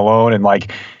Post Malone and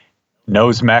like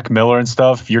knows Mac Miller and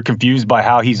stuff, you're confused by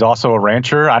how he's also a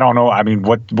rancher? I don't know. I mean,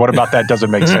 what about that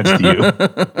doesn't make sense to you?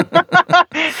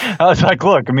 I was like,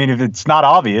 look, I mean, if it's not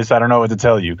obvious, I don't know what to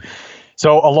tell you.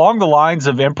 So along the lines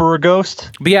of Emperor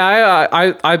Ghost. But yeah,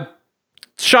 I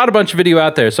shot a bunch of video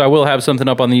out there, so I will have something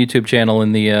up on the YouTube channel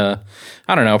in the,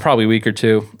 I don't know, probably a week or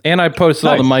two. And I posted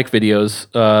all the Mike videos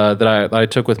that I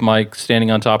took with Mike standing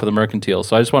on top of the Mercantile.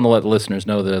 So I just want to let the listeners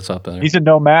know that it's up there. He's a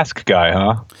no mask guy,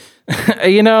 huh?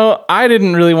 I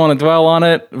didn't really want to dwell on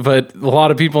it, but a lot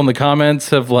of people in the comments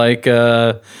have like,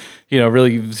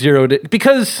 really zeroed it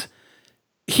because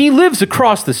he lives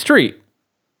across the street.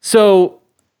 So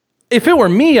if it were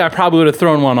me, I probably would have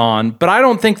thrown one on, but I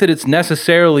don't think that it's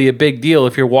necessarily a big deal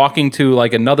if you're walking to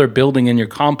like another building in your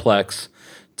complex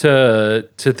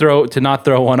to not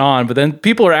throw one on. But then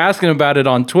people are asking about it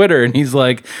on Twitter, and he's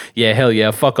like, "Yeah, hell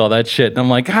yeah, fuck all that shit." And I'm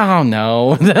like, "Oh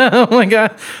no, oh my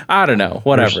god, I don't know,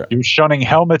 whatever." You're shunning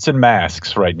helmets and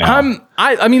masks right now.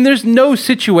 I mean, there's no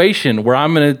situation where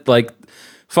I'm gonna like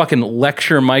fucking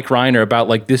lecture Mike Reiner about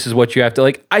like this is what you have to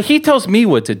like. He tells me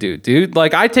what to do, dude.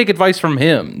 Like I take advice from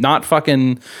him, not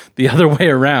fucking the other way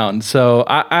around. So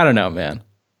I don't know, man.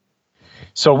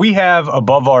 So we have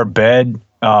above our bed,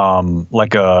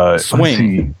 like a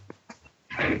swing.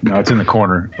 No, it's in the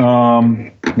corner.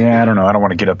 Yeah, I don't know. I don't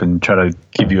want to get up and try to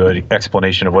give you an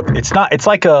explanation of what it's not. It's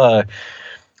like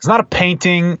it's not a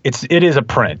painting. It is a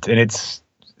print, and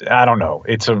I don't know.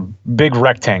 It's a big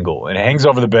rectangle, and it hangs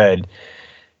over the bed.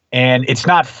 And it's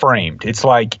not framed. It's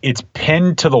like it's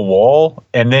pinned to the wall,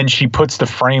 and then she puts the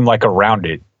frame like around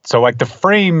it. So like the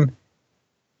frame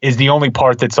is the only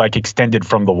part that's like extended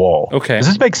from the wall. Okay. Does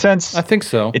this make sense? I think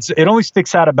so. It only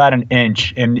sticks out about an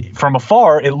inch, and from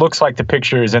afar it looks like the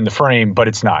picture is in the frame, but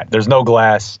it's not. There's no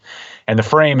glass, and the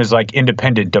frame is like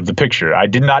independent of the picture. I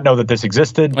did not know that this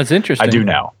existed. That's interesting. I do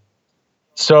now.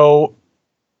 So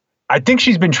I think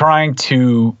she's been trying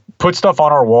to put stuff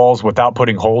on our walls without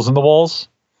putting holes in the walls,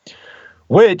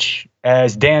 which,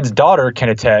 as Dan's daughter can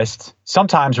attest,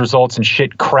 sometimes results in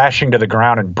shit crashing to the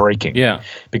ground and breaking. Yeah.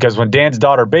 Because when Dan's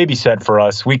daughter babysat for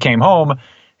us, we came home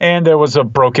and there was a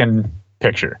broken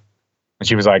picture. And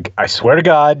she was like, "I swear to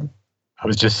God, I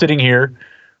was just sitting here,"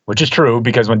 which is true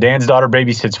because when Dan's daughter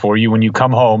babysits for you, when you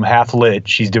come home half lit,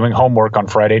 she's doing homework on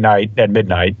Friday night at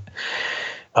midnight.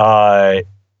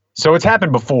 So it's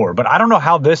happened before, but I don't know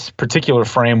how this particular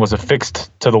frame was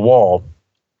affixed to the wall.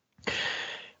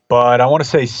 But I want to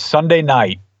say Sunday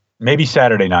night, maybe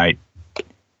Saturday night,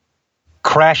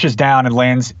 crashes down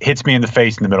and hits me in the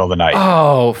face in the middle of the night.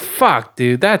 Oh, fuck,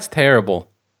 dude. That's terrible.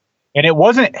 And it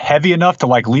wasn't heavy enough to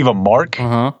like leave a mark.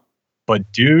 Uh-huh.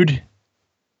 But dude,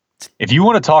 if you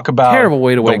want to talk about terrible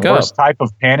way to wake the worst up. type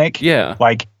of panic, Yeah.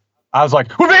 like I was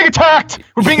like, "We're being attacked!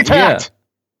 We're being attacked!"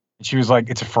 Yeah. And she was like,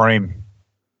 "It's a frame."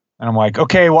 And I'm like,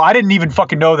 "Okay, well, I didn't even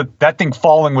fucking know that thing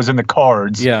falling was in the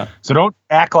cards. Yeah. So don't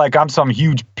act like I'm some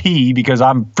huge P because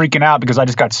I'm freaking out because I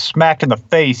just got smacked in the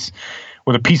face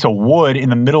with a piece of wood in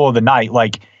the middle of the night."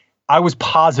 Like, I was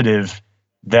positive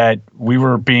that we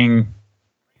were being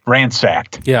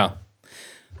ransacked. Yeah.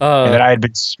 And that I had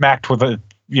been smacked with a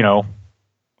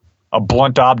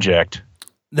blunt object.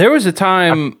 There was a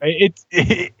time.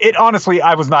 It honestly,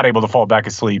 I was not able to fall back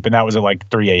asleep, and that was at like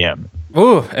 3 a.m.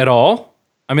 Ooh, at all?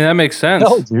 I mean, that makes sense.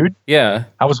 No, dude. Yeah.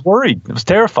 I was worried. I was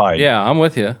terrified. Yeah, I'm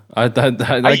with you. I get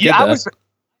that.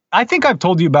 I think I've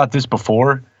told you about this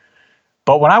before,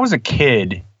 but when I was a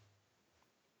kid,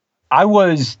 I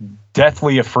was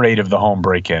deathly afraid of the home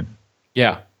break-in.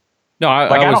 Yeah. No,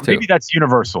 I was too. Maybe that's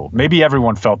universal. Maybe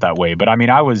everyone felt that way, but I mean,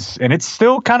 I was, and it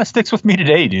still kind of sticks with me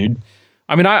today, dude.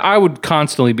 I mean, I would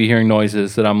constantly be hearing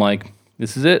noises that I'm like,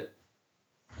 this is it.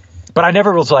 But I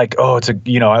never was like, oh,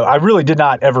 I really did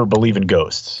not ever believe in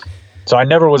ghosts. So I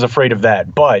never was afraid of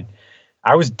that. But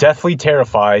I was deathly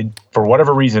terrified for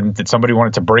whatever reason that somebody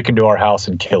wanted to break into our house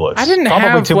and kill us. I didn't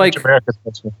have like, I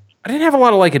didn't have a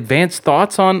lot of like advanced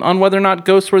thoughts on whether or not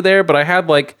ghosts were there, but I had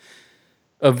like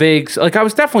a vague, like I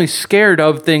was definitely scared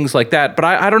of things like that. But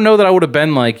I don't know that I would have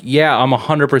been like, yeah, I'm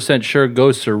 100% sure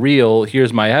ghosts are real.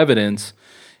 Here's my evidence.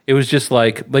 It was just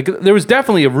like there was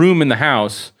definitely a room in the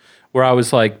house where I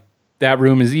was like, that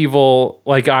room is evil.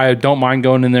 Like, I don't mind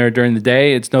going in there during the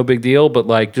day. It's no big deal. But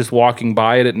like just walking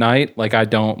by it at night, like I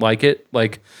don't like it.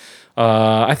 Like,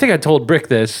 I think I told Brick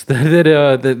this, this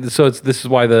is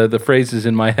why the phrase is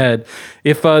in my head.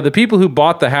 If the people who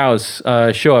bought the house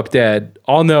show up dead,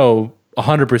 I'll know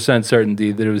 100%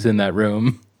 certainty that it was in that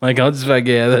room. Like, I'll just like,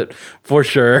 yeah, that for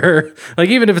sure. Like,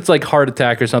 even if it's like heart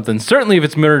attack or something, certainly if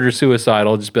it's murder or suicide,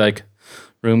 I'll just be like,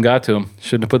 room got to him.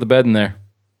 Shouldn't have put the bed in there.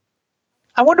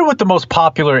 I wonder what the most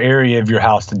popular area of your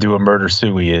house to do a murder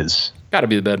sui is. Got to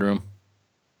be the bedroom.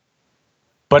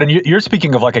 But you're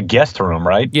speaking of like a guest room,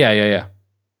 right? Yeah.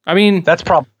 I mean, that's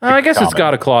probably. I guess common. It's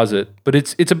got a closet, but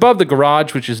it's above the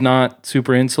garage, which is not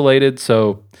super insulated,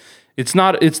 so it's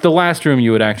not. It's the last room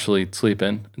you would actually sleep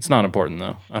in. It's not important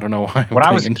though. I don't know why. When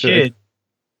I was a kid,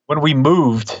 when we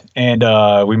moved and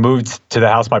we moved to the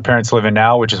house my parents live in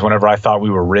now, which is whenever I thought we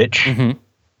were rich,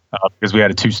 because we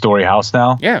had a 2-story house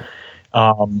now. Yeah.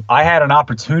 I had an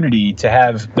opportunity to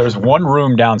have. There's one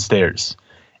room downstairs,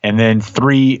 and then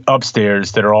 3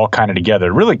 upstairs that are all kind of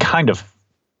together. Really, kind of.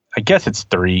 I guess it's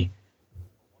 3,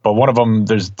 but one of them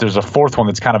there's a 4th one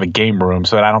that's kind of a game room.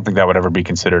 So I don't think that would ever be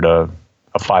considered a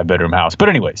 5-bedroom house. But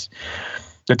anyways,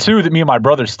 the 2 that me and my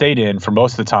brother stayed in for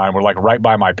most of the time were like right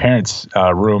by my parents'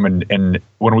 room. And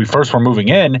when we first were moving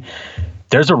in,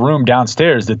 there's a room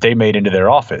downstairs that they made into their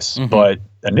office. But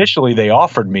initially they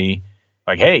offered me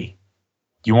like, hey,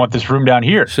 you want this room down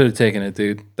here? Should have taken it,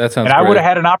 dude. That sounds And I great. would have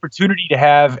had an opportunity to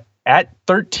have at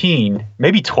 13,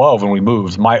 maybe 12 when we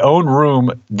moved, my own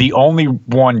room, the only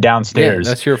one Yeah, downstairs.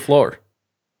 that's your floor.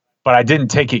 But I didn't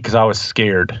take it because I was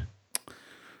scared.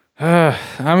 I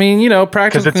mean, practical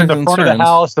Because it's in the front of the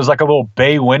house. There's like a little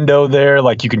bay window there.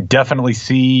 Like you can definitely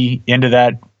see into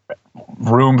that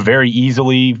room very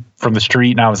easily from the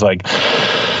street. And I was like,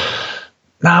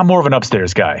 nah, I'm more of an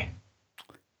upstairs guy.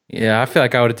 Yeah, I feel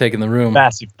like I would have taken the room.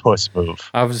 Massive puss move.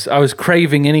 I was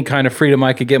craving any kind of freedom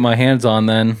I could get my hands on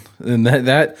then. And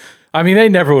I mean, they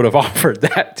never would have offered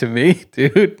that to me,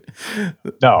 dude.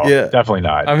 No, Yeah. definitely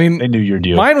not. I mean, they knew your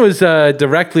deal. Mine was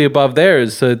directly above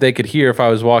theirs so that they could hear if I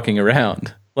was walking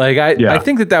around. Like, I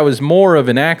think that was more of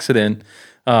an accident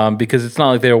because it's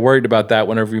not like they were worried about that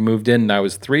whenever we moved in and I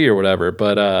was 3 or whatever.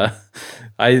 But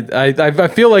I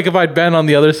feel like if I'd been on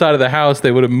the other side of the house,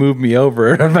 they would have moved me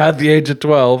over at about the age of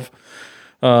 12.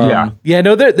 Yeah,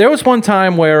 no, there was one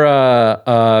time where,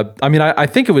 I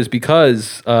think it was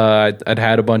because I'd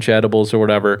had a bunch of edibles or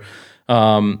whatever,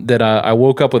 that I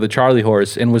woke up with a Charlie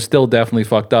horse and was still definitely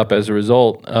fucked up as a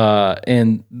result.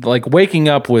 And like waking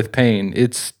up with pain,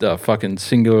 it's a fucking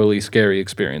singularly scary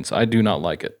experience. I do not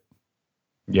like it.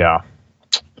 Yeah.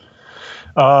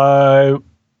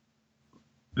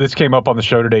 This came up on the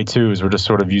show today too, as we're just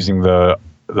sort of using the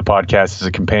podcast as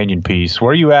a companion piece.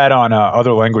 Where are you at on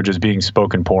other languages being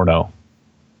spoken porno?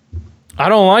 I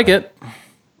don't like it.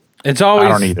 It's always, I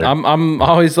don't either. I'm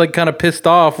always like kind of pissed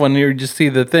off when you just see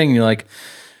the thing. You're like,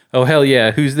 oh hell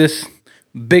yeah, who's this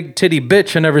big titty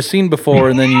bitch I never seen before?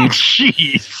 And then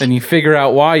you figure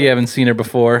out why you haven't seen her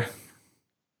before.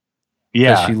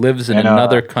 Yeah, she lives in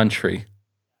another country.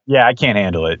 Yeah, I can't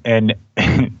handle it. And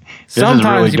sometimes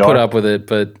really you put up with it,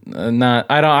 but not.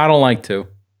 I don't like to.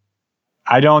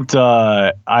 I don't.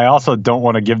 I also don't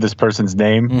want to give this person's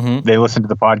name. Mm-hmm. They listen to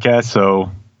the podcast,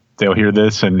 so they'll hear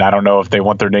this, and I don't know if they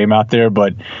want their name out there.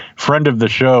 But friend of the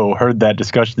show heard that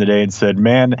discussion today and said,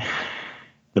 "Man,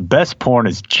 the best porn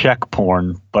is Czech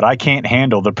porn, but I can't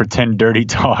handle the pretend dirty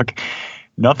talk.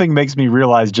 Nothing makes me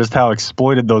realize just how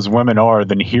exploited those women are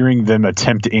than hearing them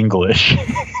attempt English."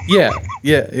 Yeah.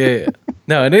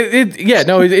 No, and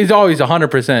it's always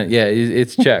 100%. Yeah,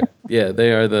 it's Czech. Yeah,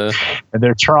 they are and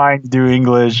they're trying to do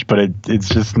English, but it's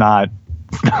just not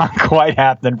quite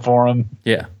happening for them.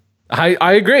 Yeah,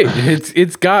 I agree.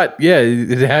 It's got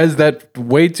it has that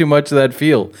way too much of that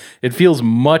feel. It feels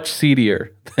much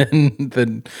seedier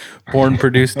than porn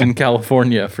produced in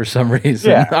California for some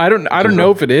reason. Yeah. I don't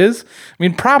know if it is. I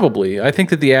mean, probably. I think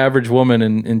that the average woman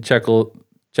in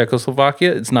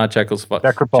Czechoslovakia, it's not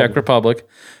Czechoslovakia, Czech Republic.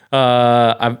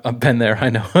 I've been there. I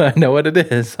know what it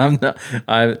is.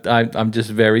 I'm just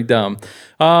very dumb.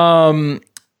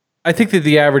 I think that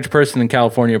the average person in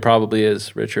California probably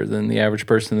is richer than the average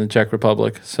person in the Czech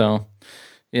Republic. So,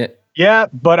 yeah. Yeah,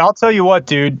 but I'll tell you what,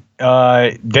 dude.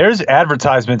 There's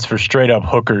advertisements for straight up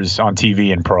hookers on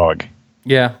TV in Prague.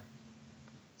 Yeah.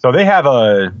 So they have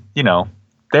a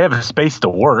space to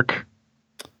work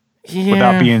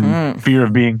without being fear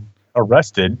of being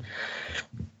arrested.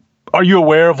 Are you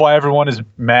aware of why everyone is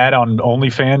mad on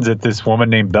OnlyFans at this woman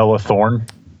named Bella Thorne?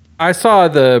 I saw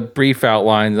the brief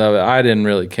outlines of it. I didn't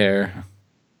really care.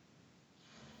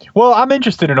 Well, I'm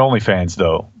interested in OnlyFans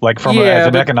though, like as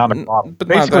an economic model. But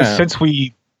not basically, that. since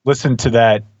we listened to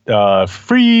that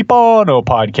Free Bono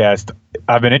podcast,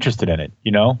 I've been interested in it.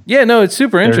 You know? Yeah, no, it's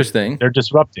super interesting. They're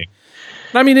disrupting.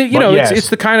 I mean, yes. it's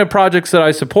the kind of projects that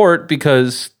I support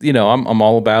because, I'm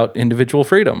all about individual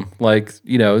freedom. Like,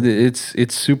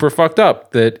 it's super fucked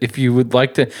up that if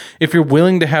you're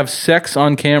willing to have sex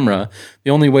on camera,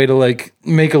 the only way to like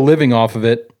make a living off of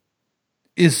it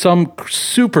is some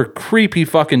super creepy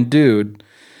fucking dude.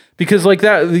 Because like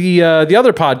that, the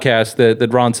other podcast that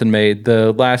Ronson made,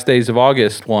 the Last Days of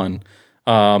August one,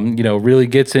 really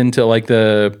gets into like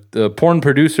the porn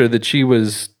producer that she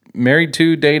was married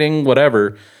to, dating,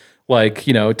 whatever, like,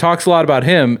 talks a lot about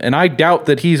him, and I doubt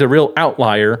that he's a real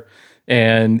outlier,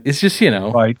 and it's just,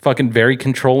 Right. fucking very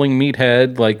controlling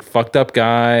meathead, like fucked up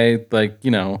guy, like, I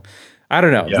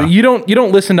don't know. Yeah. You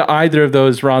don't listen to either of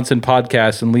those Ronson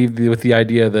podcasts and leave with the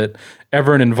idea that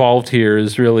everyone involved here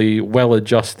is really well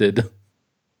adjusted.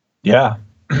 Yeah.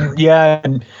 Yeah,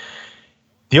 and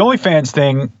the OnlyFans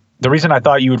thing, the reason I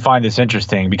thought you would find this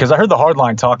interesting, because I heard the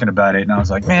Hardline talking about it, and I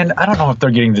was like, man, I don't know if they're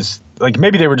getting this. Like,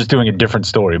 maybe they were just doing a different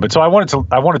story. But so I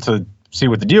wanted to see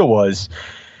what the deal was.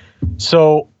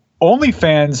 So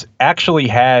OnlyFans actually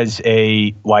has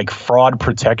a like fraud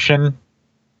protection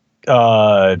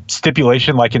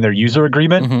stipulation, like in their user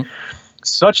agreement,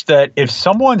 such that if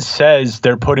someone says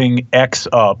they're putting X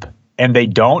up and they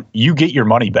don't, you get your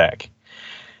money back.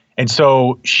 And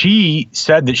so she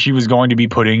said that she was going to be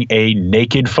putting a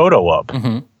naked photo up.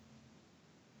 Mm-hmm.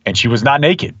 And she was not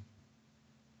naked.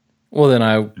 Well, then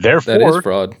that is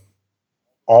fraud.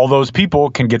 All those people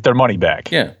can get their money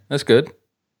back. Yeah, that's good.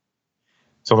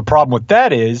 So the problem with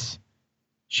that is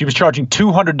she was charging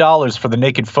 $200 for the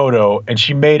naked photo, and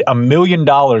she made $1 million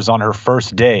on her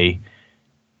first day.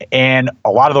 And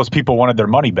a lot of those people wanted their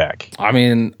money back. I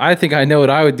mean, I think I know what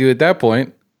I would do at that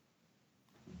point.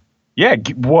 Yeah,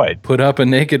 what? Put up a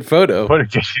naked photo.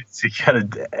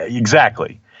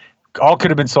 Exactly. All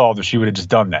could have been solved if she would have just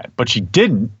done that. But she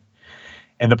didn't.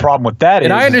 And the problem with that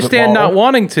and I understand not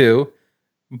wanting to,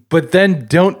 but then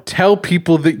don't tell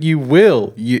people that you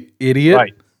will, you idiot.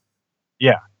 Right.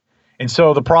 Yeah. And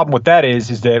so the problem with that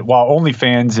is that while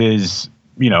OnlyFans is,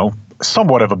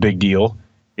 somewhat of a big deal,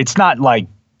 it's not like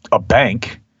a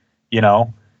bank,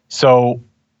 So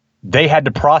they had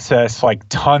to process like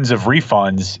tons of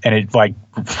refunds, and it like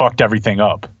fucked everything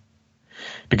up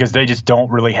because they just don't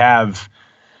really have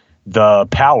the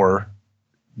power,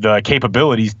 the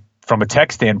capabilities from a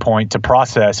tech standpoint to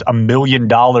process $1 million in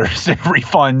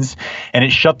refunds, and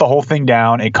it shut the whole thing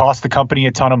down. It cost the company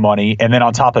a ton of money. And then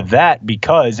on top of that, and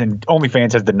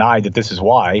OnlyFans has denied that this is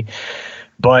why,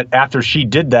 but after she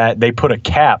did that, they put a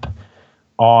cap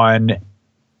on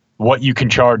what you can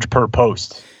charge per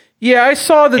post. Yeah, I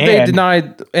saw that they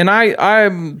denied, and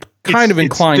I'm kind of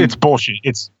inclined. It's bullshit.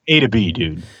 It's A to B,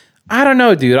 dude. I don't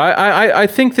know, dude. I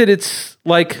think that it's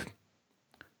like,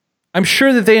 I'm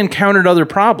sure that they encountered other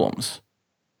problems.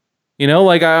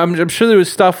 I'm sure there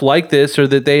was stuff like this, or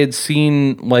that they had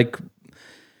seen like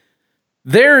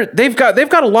they've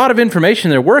got a lot of information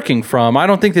they're working from. I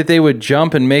don't think that they would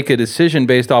jump and make a decision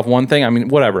based off one thing. I mean,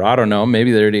 whatever. I don't know.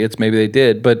 Maybe they're idiots. Maybe they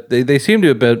did, but they seem to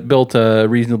have built a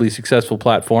reasonably successful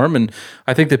platform. And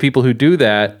I think the people who do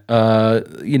that,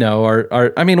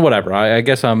 are I mean, whatever. I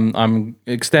guess I'm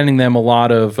extending them a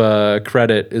lot of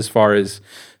credit as far as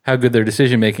how good their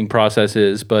decision-making process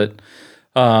is, but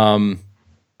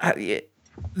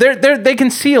they can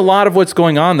see a lot of what's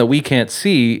going on that we can't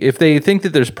see. If they think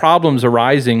that there's problems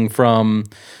arising from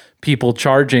people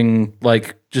charging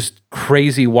like just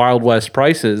crazy Wild West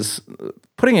prices,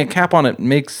 putting a cap on it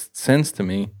makes sense to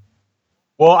me.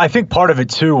 Well, I think part of it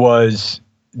too was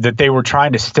that they were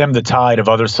trying to stem the tide of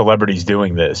other celebrities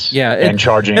doing this. Yeah, and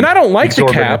charging. And I don't like the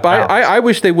cap. I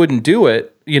wish they wouldn't do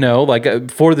it.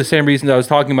 For the same reasons I was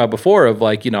talking about before. Of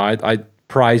like, I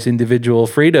prize individual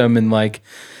freedom, and like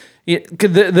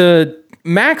the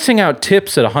maxing out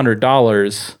tips at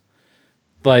 $100.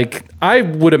 Like, I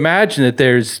would imagine that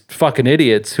there's fucking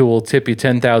idiots who will tip you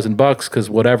 $10,000 because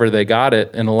whatever they got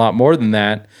it, and a lot more than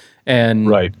that. And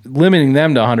limiting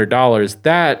them to $100,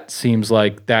 that seems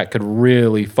like that could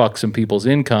really fuck some people's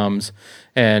incomes.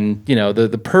 And,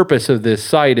 the purpose of this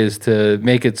site is to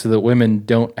make it so that women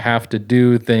don't have to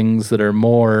do things that are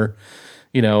more,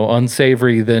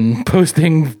 unsavory than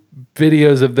posting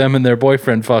videos of them and their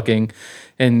boyfriend fucking.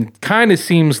 And kind of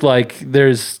seems like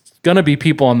there's going to be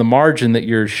people on the margin that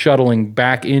you're shuttling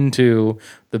back into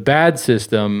the bad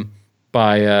system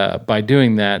by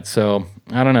doing that. So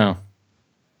I don't know.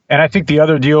 And I think the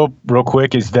other deal, real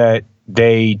quick, is that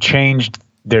they changed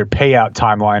their payout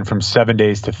timeline from 7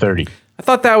 days to 30. I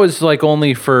thought that was like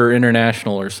only for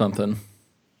international or something.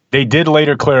 They did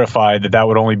later clarify that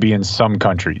would only be in some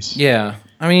countries. Yeah.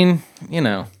 I mean,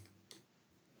 I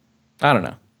don't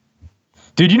know.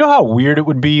 Dude, you know how weird it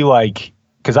would be? Like,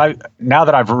 because now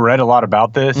that I've read a lot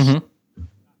about this,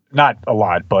 not a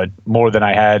lot, but more than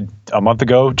I had a month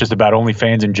ago, just about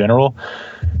OnlyFans in general,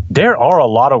 there are a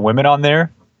lot of women on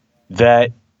there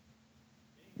that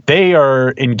they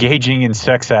are engaging in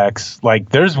sex acts. Like,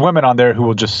 there's women on there who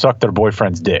will just suck their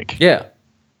boyfriend's dick. Yeah.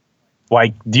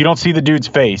 Like, you don't see the dude's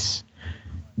face,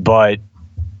 but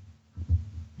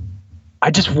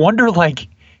I just wonder, like,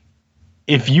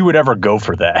 if you would ever go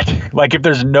for that. Like, if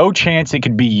there's no chance it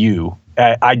could be you,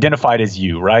 identified as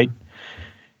you, right?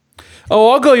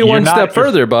 Oh, I'll go one step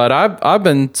further, bud. I've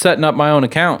been setting up my own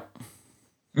account.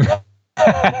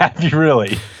 Have you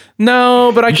really?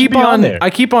 No, but I keep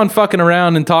on fucking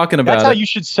around and talking about it. That's how you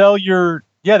should sell your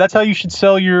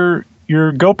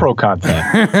GoPro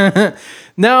content.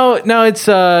 No, it's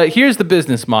here's the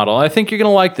business model. I think you're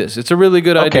gonna like this. It's a really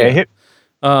good idea.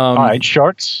 All right,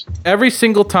 sharks. Every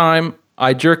single time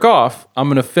I jerk off, I'm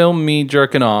gonna film me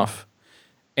jerking off,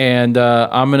 and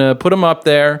I'm gonna put them up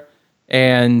there.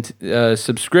 And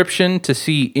subscription to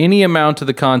see any amount of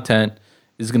the content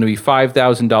is gonna be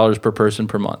 $5,000 per person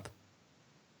per month.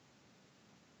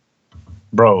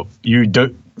 Bro, you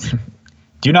do.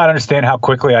 Do you not understand how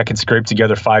quickly I can scrape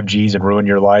together 5Gs and ruin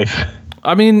your life?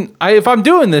 I mean, if I'm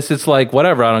doing this, it's like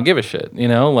whatever. I don't give a shit. You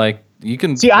know, like you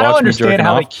can See, I don't watch me understand jerking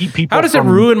how they off. keep people How does it from-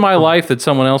 ruin my life that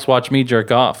someone else watch me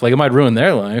jerk off? Like it might ruin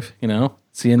their life. You know,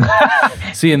 seeing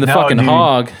the No, fucking dude.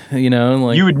 hog. You know,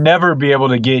 like You would never be able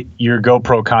to get your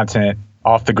GoPro content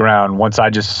off the ground once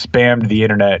I just spammed the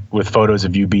internet with photos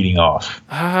of you beating off.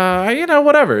 you know,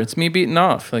 whatever. It's me beating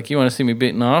off. Like you want to see me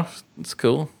beating off? It's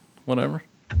cool. Whatever.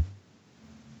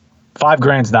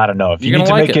 $5,000's not enough. You You're need to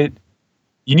gonna like make it.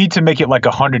 You need to make it like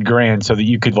 $100,000 so that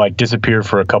you could like disappear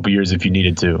for a couple years if you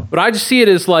needed to. 'Cause But I just see it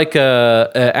as like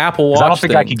a Apple Watch. I don't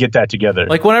think I thing. could get that together.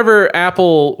 Like whenever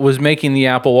Apple was making the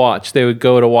Apple Watch, they would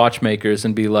go to watchmakers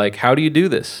and be like, "How do you do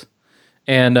this?"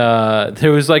 And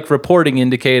there was like reporting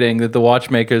indicating that the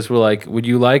watchmakers were like, "Would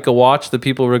you like a watch that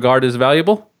people regard as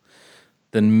valuable?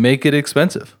 Then make it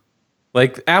expensive."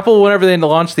 Like Apple, whenever they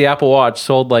launched the Apple Watch,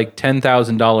 sold like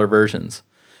 $10,000 versions,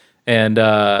 and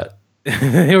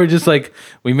they were just like,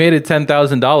 "We made it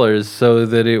 $10,000 so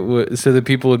that so that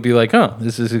people would be like, oh,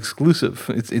 this is exclusive.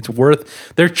 It's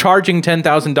worth." They're charging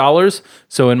 $10,000,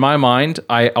 so in my mind,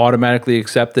 I automatically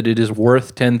accept that it is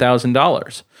worth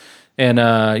 $10,000. And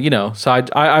you know, so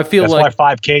I feel That's like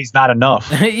why $5,000 is not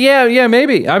enough. yeah,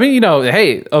 maybe. I mean, you know,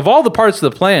 hey, of all the parts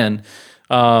of the plan,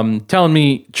 telling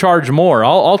me charge more,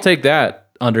 I'll take that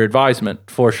under advisement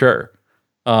for sure.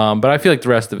 But I feel like the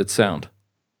rest of it's sound.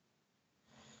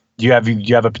 Do you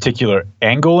have a particular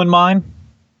angle in mind?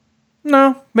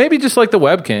 No, maybe just like the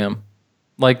webcam,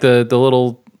 like the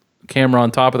little camera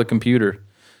on top of the computer.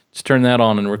 Just turn that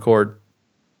on and record.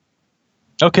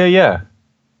 Okay, yeah.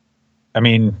 I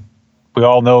mean, we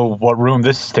all know what room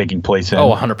this is taking place in. Oh,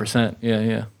 100%.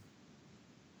 Yeah.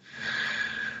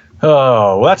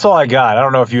 Oh, well, that's all I got. I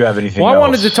don't know if you have anything Well, I else.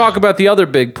 wanted to talk about the other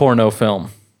big porno film,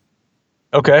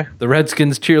 Okay. the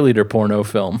Redskins cheerleader porno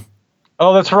film.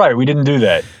 Oh, that's right. We didn't do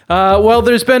that. Well,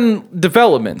 there's been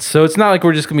developments, so it's not like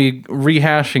we're just going to be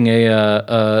rehashing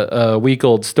a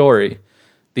week-old story.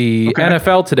 The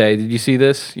NFL today, did you see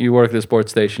this? You work at a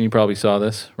sports station. You probably saw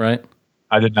this, right?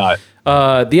 I did not.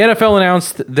 The NFL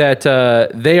announced that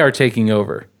they are taking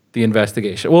over the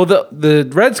investigation. Well, the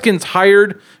Redskins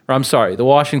hired, or I'm sorry, the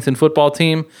Washington football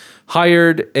team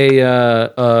hired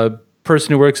a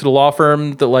person who works at a law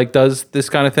firm that like does this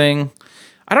kind of thing.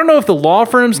 I don't know if the law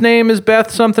firm's name is Beth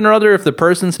something or other, if the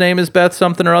person's name is Beth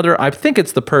something or other. I think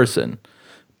it's the person.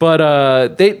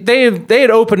 But they had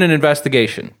opened an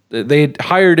investigation. They had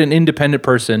hired an independent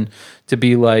person to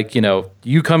be like, you know,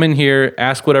 you come in here,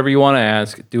 ask whatever you want to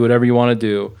ask, do whatever you want to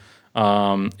do,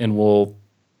 and we'll,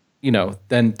 you know,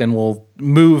 then we'll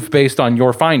move based on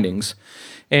your findings.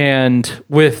 And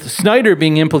with Snyder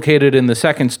being implicated in the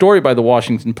second story by the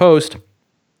Washington Post,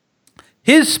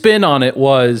 his spin on it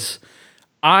was,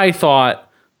 I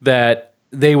thought that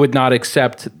they would not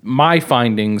accept my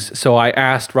findings, so I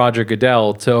asked Roger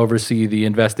Goodell to oversee the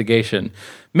investigation.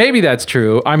 Maybe that's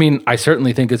true. I mean, I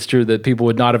certainly think it's true that people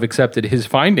would not have accepted his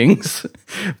findings,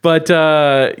 but,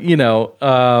 you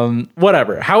know,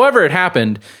 whatever. However it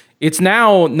happened, it's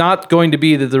now not going to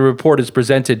be that the report is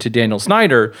presented to Daniel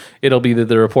Snyder. It'll be that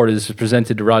the report is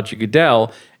presented to Roger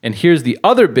Goodell. And here's the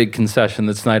other big concession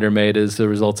that Snyder made as a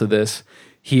result of this.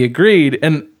 He agreed,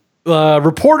 and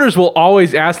reporters will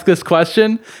always ask this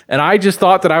question, and I just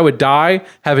thought that I would die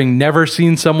having never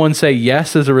seen someone say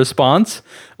yes as a response.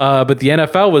 But the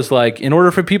NFL was like, in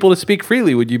order for people to speak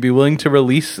freely, would you be willing to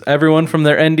release everyone from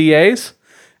their NDAs?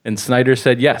 And Snyder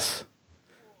said yes.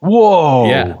 Whoa.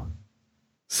 Yeah.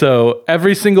 So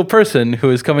every single person who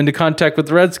has come into contact with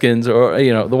the Redskins or,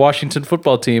 you know, the Washington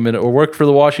football team or worked for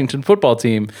the Washington football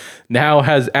team now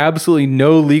has absolutely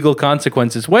no legal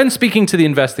consequences when speaking to the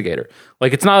investigator.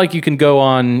 Like, it's not like you can go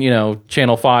on, you know,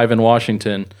 Channel 5 in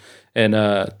Washington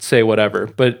and say whatever.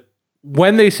 But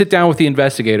when they sit down with the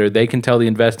investigator, they can tell the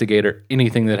investigator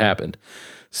anything that happened.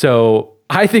 So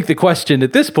I think the question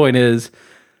at this point is,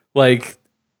 like,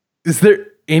 is there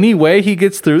any way he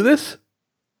gets through this?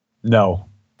 No.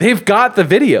 They've got the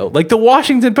video. Like, the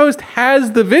Washington Post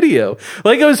has the video.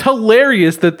 Like, it was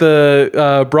hilarious that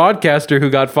the broadcaster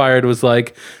who got fired was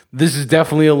like, this is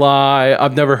definitely a lie.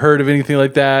 I've never heard of anything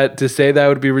like that. To say that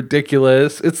would be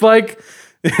ridiculous. It's like,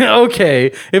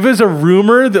 okay, if it's a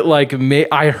rumor that like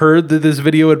I heard that this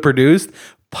video had produced,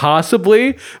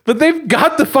 possibly, but they've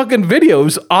got the fucking video. It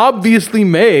was obviously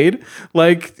made.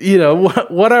 Like, you know,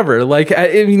 whatever. Like,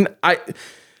 I mean,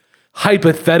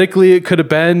 hypothetically, it could have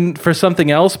been for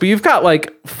something else, but you've got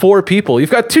like 4 people.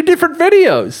 You've got 2 different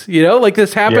videos, you know, like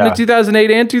this happened in 2008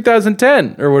 and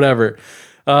 2010 or whatever.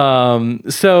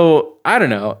 So I don't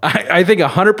know. I think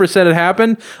 100% it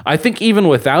happened. I think even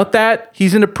without that,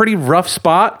 he's in a pretty rough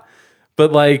spot.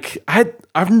 But like,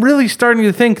 I'm really starting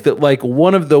to think that like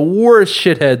one of the worst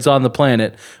shitheads on the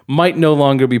planet might no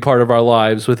longer be part of our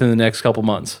lives within the next couple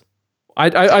months.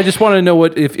 I just want to know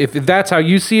if that's how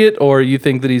you see it, or you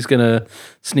think that he's gonna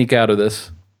sneak out of this.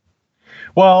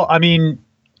 Well, I mean,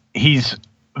 he's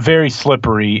very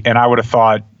slippery, and I would have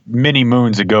thought many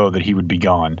moons ago that he would be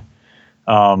gone.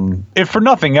 If for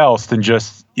nothing else than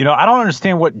just, I don't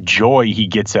understand what joy he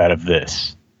gets out of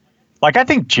this. Like, I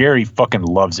think Jerry fucking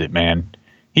loves it, man.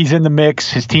 He's in the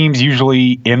mix. His team's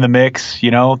usually in the mix.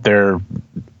 They're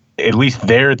at least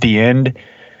there at the end.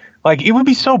 Like,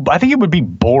 I think it would be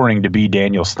boring to be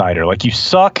Daniel Snyder. Like, you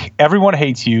suck. Everyone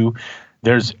hates you.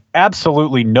 There's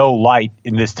absolutely no light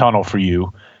in this tunnel for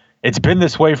you. It's been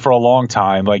this way for a long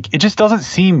time. Like, it just doesn't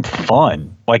seem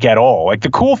fun, like, at all. Like,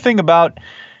 the cool thing about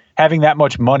having that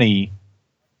much money,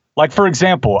 like, for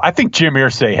example, I think Jim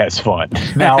Irsay has fun.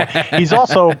 Now, he's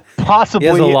also possibly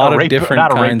he has a lot of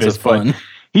different kinds of fun.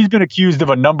 He's been accused of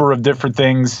a number of different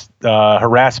things,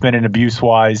 harassment and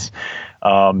abuse-wise.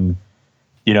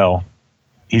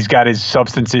 He's got his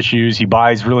substance issues. He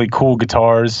buys really cool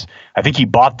guitars. I think he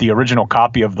bought the original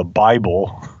copy of the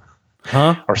Bible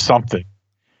or something.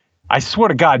 I swear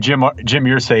to God, Jim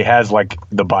Irsay has, like,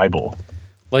 the Bible.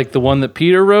 Like the one that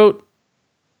Peter wrote?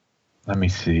 Let me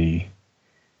see.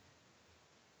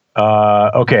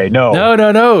 Okay, no.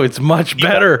 No. It's much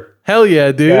better. Hell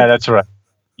yeah, dude. Yeah, that's right.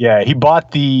 Yeah, he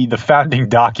bought the founding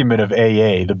document of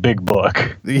AA, the big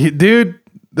book. Dude,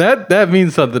 that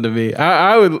means something to me.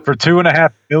 I would for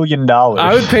 $2.5 million.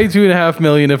 I would pay $2.5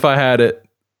 million if I had it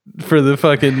for the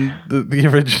fucking the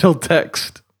original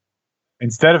text.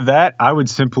 Instead of that, I would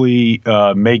simply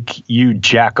make you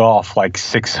jack off like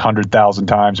 600,000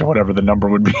 times or whatever the number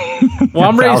would be. Well,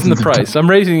 I'm raising the price. I'm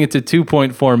raising it to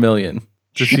 2.4 million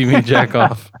to see me jack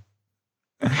off.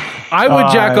 I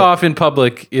would jack off in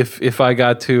public if I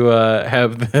got to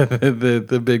have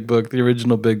the big book, the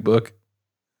original big book.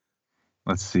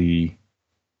 Let's see.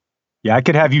 Yeah, I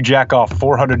could have you jack off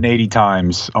 480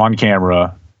 times on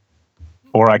camera,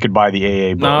 or I could buy the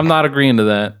AA book. No, I'm not agreeing to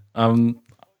that.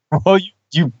 Well,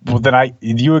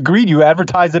 you agreed. You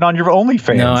advertised it on your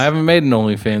OnlyFans. No, I haven't made an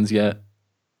OnlyFans yet.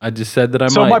 I just said that I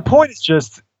might. So my point is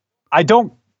just, I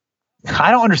don't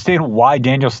understand why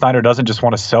Daniel Snyder doesn't just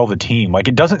want to sell the team. Like,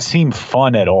 it doesn't seem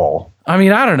fun at all. I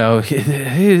mean, I don't know.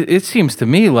 It seems to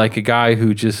me like a guy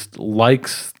who just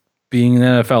likes being an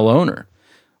NFL owner.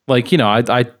 Like,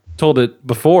 I told it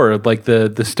before, like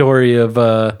the story of,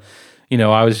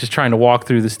 I was just trying to walk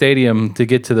through the stadium to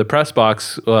get to the press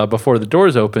box before the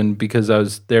doors opened because I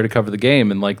was there to cover the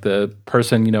game. And like the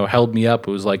person, held me up.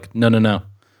 It was like, no, not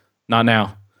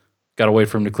now. Got to wait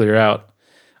for him to clear out.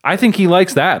 I think he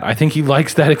likes that. I think he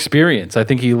likes that experience. I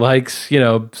think he likes,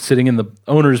 sitting in the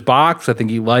owner's box. I think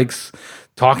he likes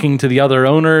talking to the other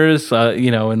owners,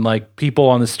 and like people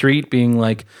on the street being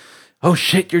like, oh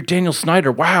shit, you're Daniel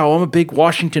Snyder. Wow, I'm a big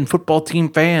Washington football team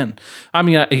fan. I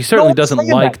mean, he certainly doesn't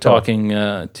like talking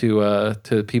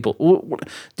to people.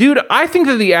 Dude, I think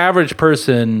that the average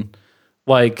person,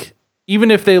 like, even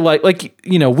if they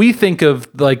we think of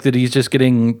like that he's just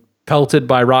getting pelted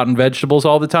by rotten vegetables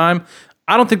all the time.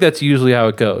 I don't think that's usually how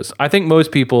it goes. I think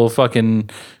most people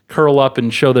fucking curl up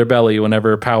and show their belly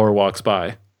whenever Power walks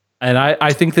by. And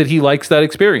I think that he likes that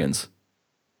experience.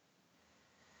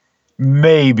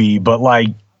 Maybe, but like,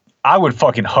 I would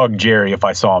fucking hug Jerry if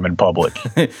I saw him in public.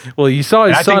 Well, you saw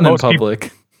his son in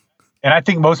public. And I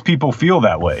think most people feel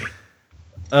that way.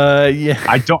 Yeah.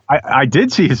 I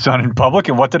did see his son in public,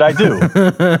 and what did I do?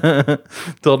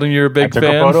 Told him you're a big fan. I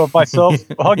took a photo of myself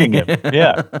hugging him.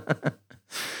 Yeah.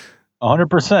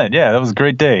 100%. Yeah, that was a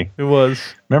great day. It was.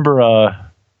 Remember,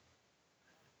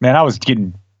 man, I was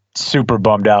getting super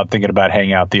bummed out thinking about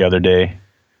hanging out the other day.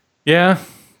 Yeah,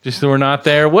 just so we're not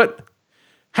there. What?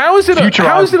 How is it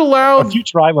allowed? A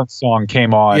Future Island song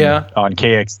came on on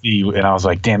KXD, and I was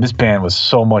like, damn, this band was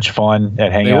so much fun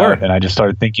at hanging out. And I just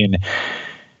started thinking,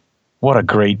 what a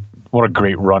great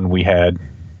run we had.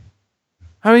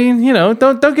 I mean,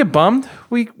 don't get bummed.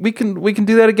 We can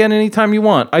do that again anytime you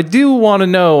want. I do want to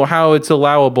know how it's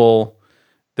allowable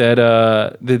that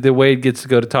the Wade gets to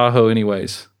go to Tahoe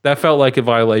anyways. That felt like a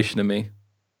violation to me.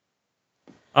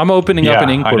 I'm opening up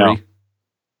an inquiry.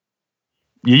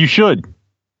 Yeah, you should.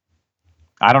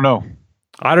 I don't know.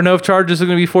 I don't know if charges are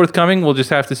going to be forthcoming. We'll just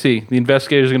have to see. The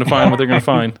investigators are going to find what they're going to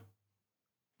find.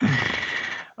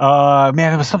 Man,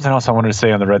 there was something else I wanted to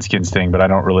say on the Redskins thing, but I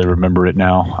don't really remember it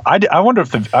now. I wonder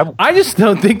if I just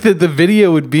don't think that the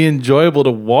video would be enjoyable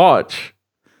to watch.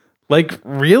 Like,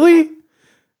 really?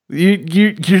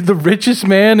 You're the richest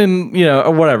man in,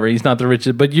 or whatever. He's not the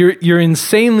richest, but you're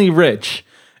insanely rich.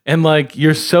 And like,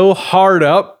 you're so hard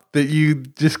up that you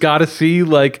just got to see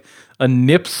like a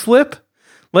nip slip?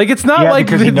 Like, it's not like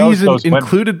because he knows these those women.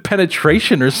 included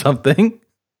penetration or something.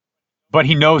 But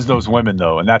he knows those women,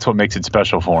 though, and that's what makes it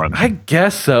special for him. I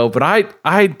guess so, but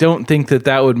I don't think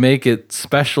that would make it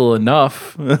special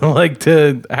enough, like,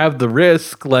 to have the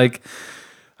risk. Like,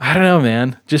 I don't know,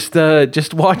 man.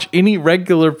 Just watch any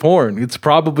regular porn. It's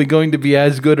probably going to be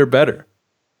as good or better.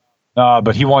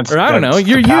 But he wants. Or I don't know. it's the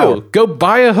You're power. you. Go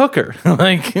buy a hooker.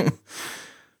 Like,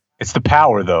 It's the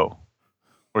power, though,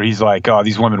 where he's like, "Oh,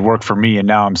 these women work for me, and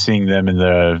now I'm seeing them in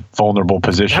the vulnerable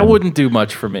position." that wouldn't do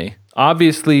much for me.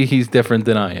 Obviously, he's different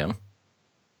than I am.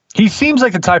 He seems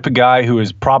like the type of guy who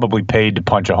is probably paid to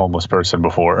punch a homeless person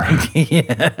before.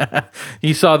 Yeah.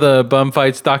 He saw the bum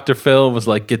fights. Dr. Phil was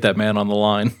like, "Get that man on the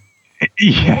line."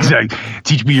 Yeah, exactly.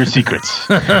 Teach me your secrets.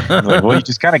 Like, well, you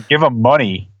just kind of give him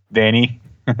money, Danny.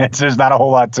 There's not a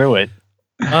whole lot to it.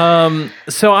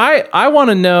 So I want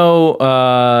to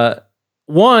know,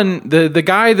 one, the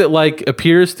guy that like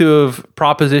appears to have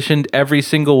propositioned every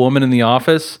single woman in the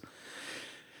office.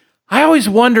 I always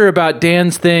wonder about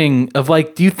Dan's thing of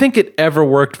like, do you think it ever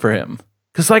worked for him?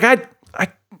 Because like I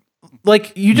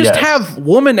like you just Yes. have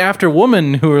woman after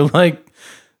woman who are like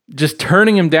just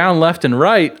turning him down left and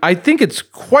right. I think it's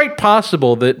quite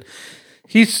possible that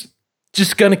he's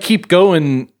just gonna keep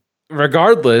going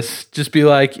regardless. Just be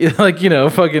like fucking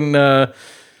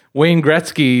Wayne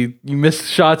Gretzky. You miss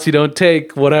shots you don't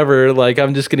take. Whatever. Like,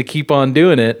 I'm just gonna keep on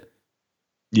doing it.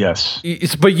 Yes.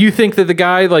 But you think that the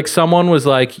guy, like someone was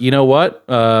like, you know what?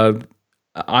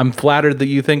 I'm flattered that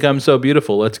you think I'm so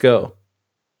beautiful. Let's go.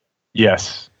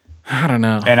 Yes. I don't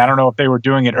know. And I don't know if they were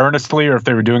doing it earnestly or if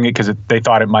they were doing it because they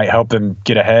thought it might help them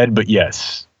get ahead. But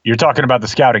yes, you're talking about the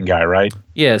scouting guy, right?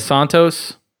 Yeah,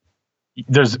 Santos.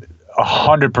 There's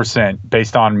 100%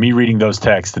 based on me reading those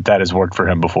texts that has worked for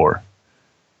him before.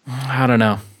 I don't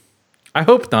know. I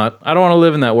hope not. I don't want to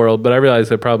live in that world, but I realize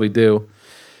I probably do.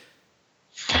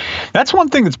 That's one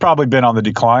thing that's probably been on the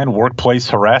decline: workplace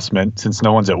harassment, since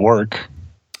no one's at work.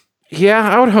 Yeah,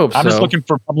 I would hope I'm so. just looking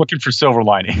for silver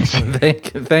linings.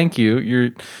 Thank you.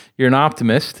 You're an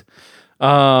optimist.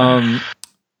 I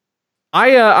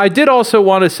did also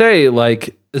want to say,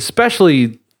 like,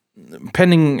 especially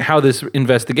pending how this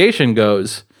investigation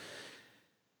goes,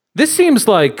 this seems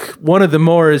like one of the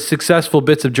more successful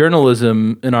bits of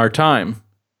journalism in our time.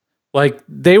 Like,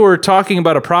 they were talking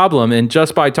about a problem, and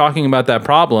just by talking about that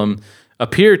problem,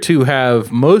 appear to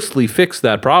have mostly fixed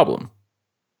that problem.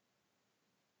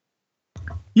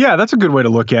 Yeah, that's a good way to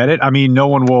look at it. I mean, no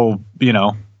one will,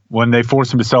 when they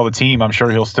force him to sell the team, I'm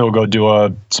sure he'll still go do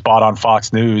a spot on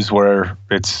Fox News where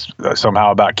it's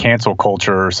somehow about cancel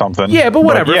culture or something. Yeah, but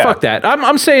whatever. yeah. Fuck that.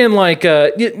 I'm saying, like,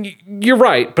 you're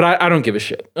right, but I don't give a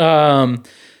shit.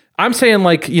 I'm saying,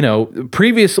 like,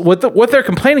 previous what they're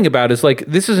complaining about is like,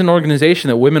 this is an organization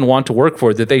that women want to work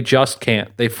for that they just can't.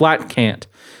 They flat can't.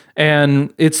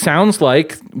 And it sounds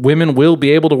like women will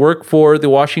be able to work for the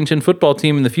Washington football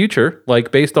team in the future,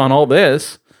 like, based on all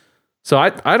this. So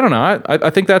I don't know. I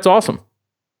think that's awesome.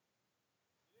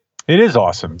 It is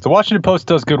awesome. The Washington Post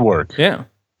does good work. Yeah.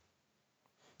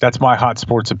 That's my hot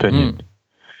sports opinion.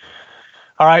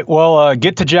 All right, well,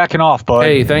 get to jacking off, bud.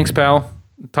 Hey, thanks, pal.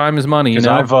 Time is money, you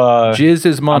know? Jizz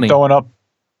is money.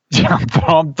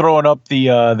 I'm throwing up the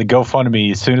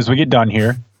GoFundMe as soon as we get done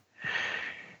here.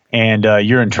 And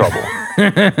you're in trouble.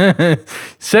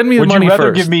 Send me the money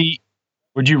first.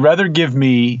 Would you rather give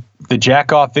me the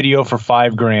jack off video for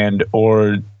 $5,000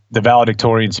 or the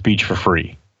valedictorian speech for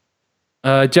free?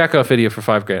 Jack off video for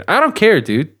 $5,000. I don't care,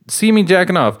 dude. See me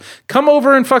jacking off. Come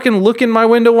over and fucking look in my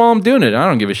window while I'm doing it. I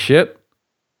don't give a shit.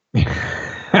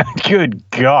 Good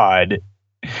God.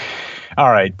 All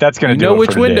right, that's going to do it. You know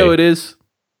which window it is.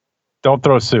 Don't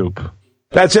throw soup.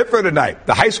 That's it for tonight.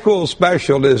 The high school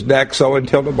special is next, so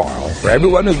until tomorrow, for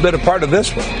everyone who's been a part of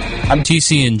this one, I'm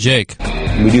TC and Jake.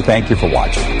 we do thank you for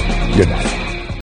watching. Good night.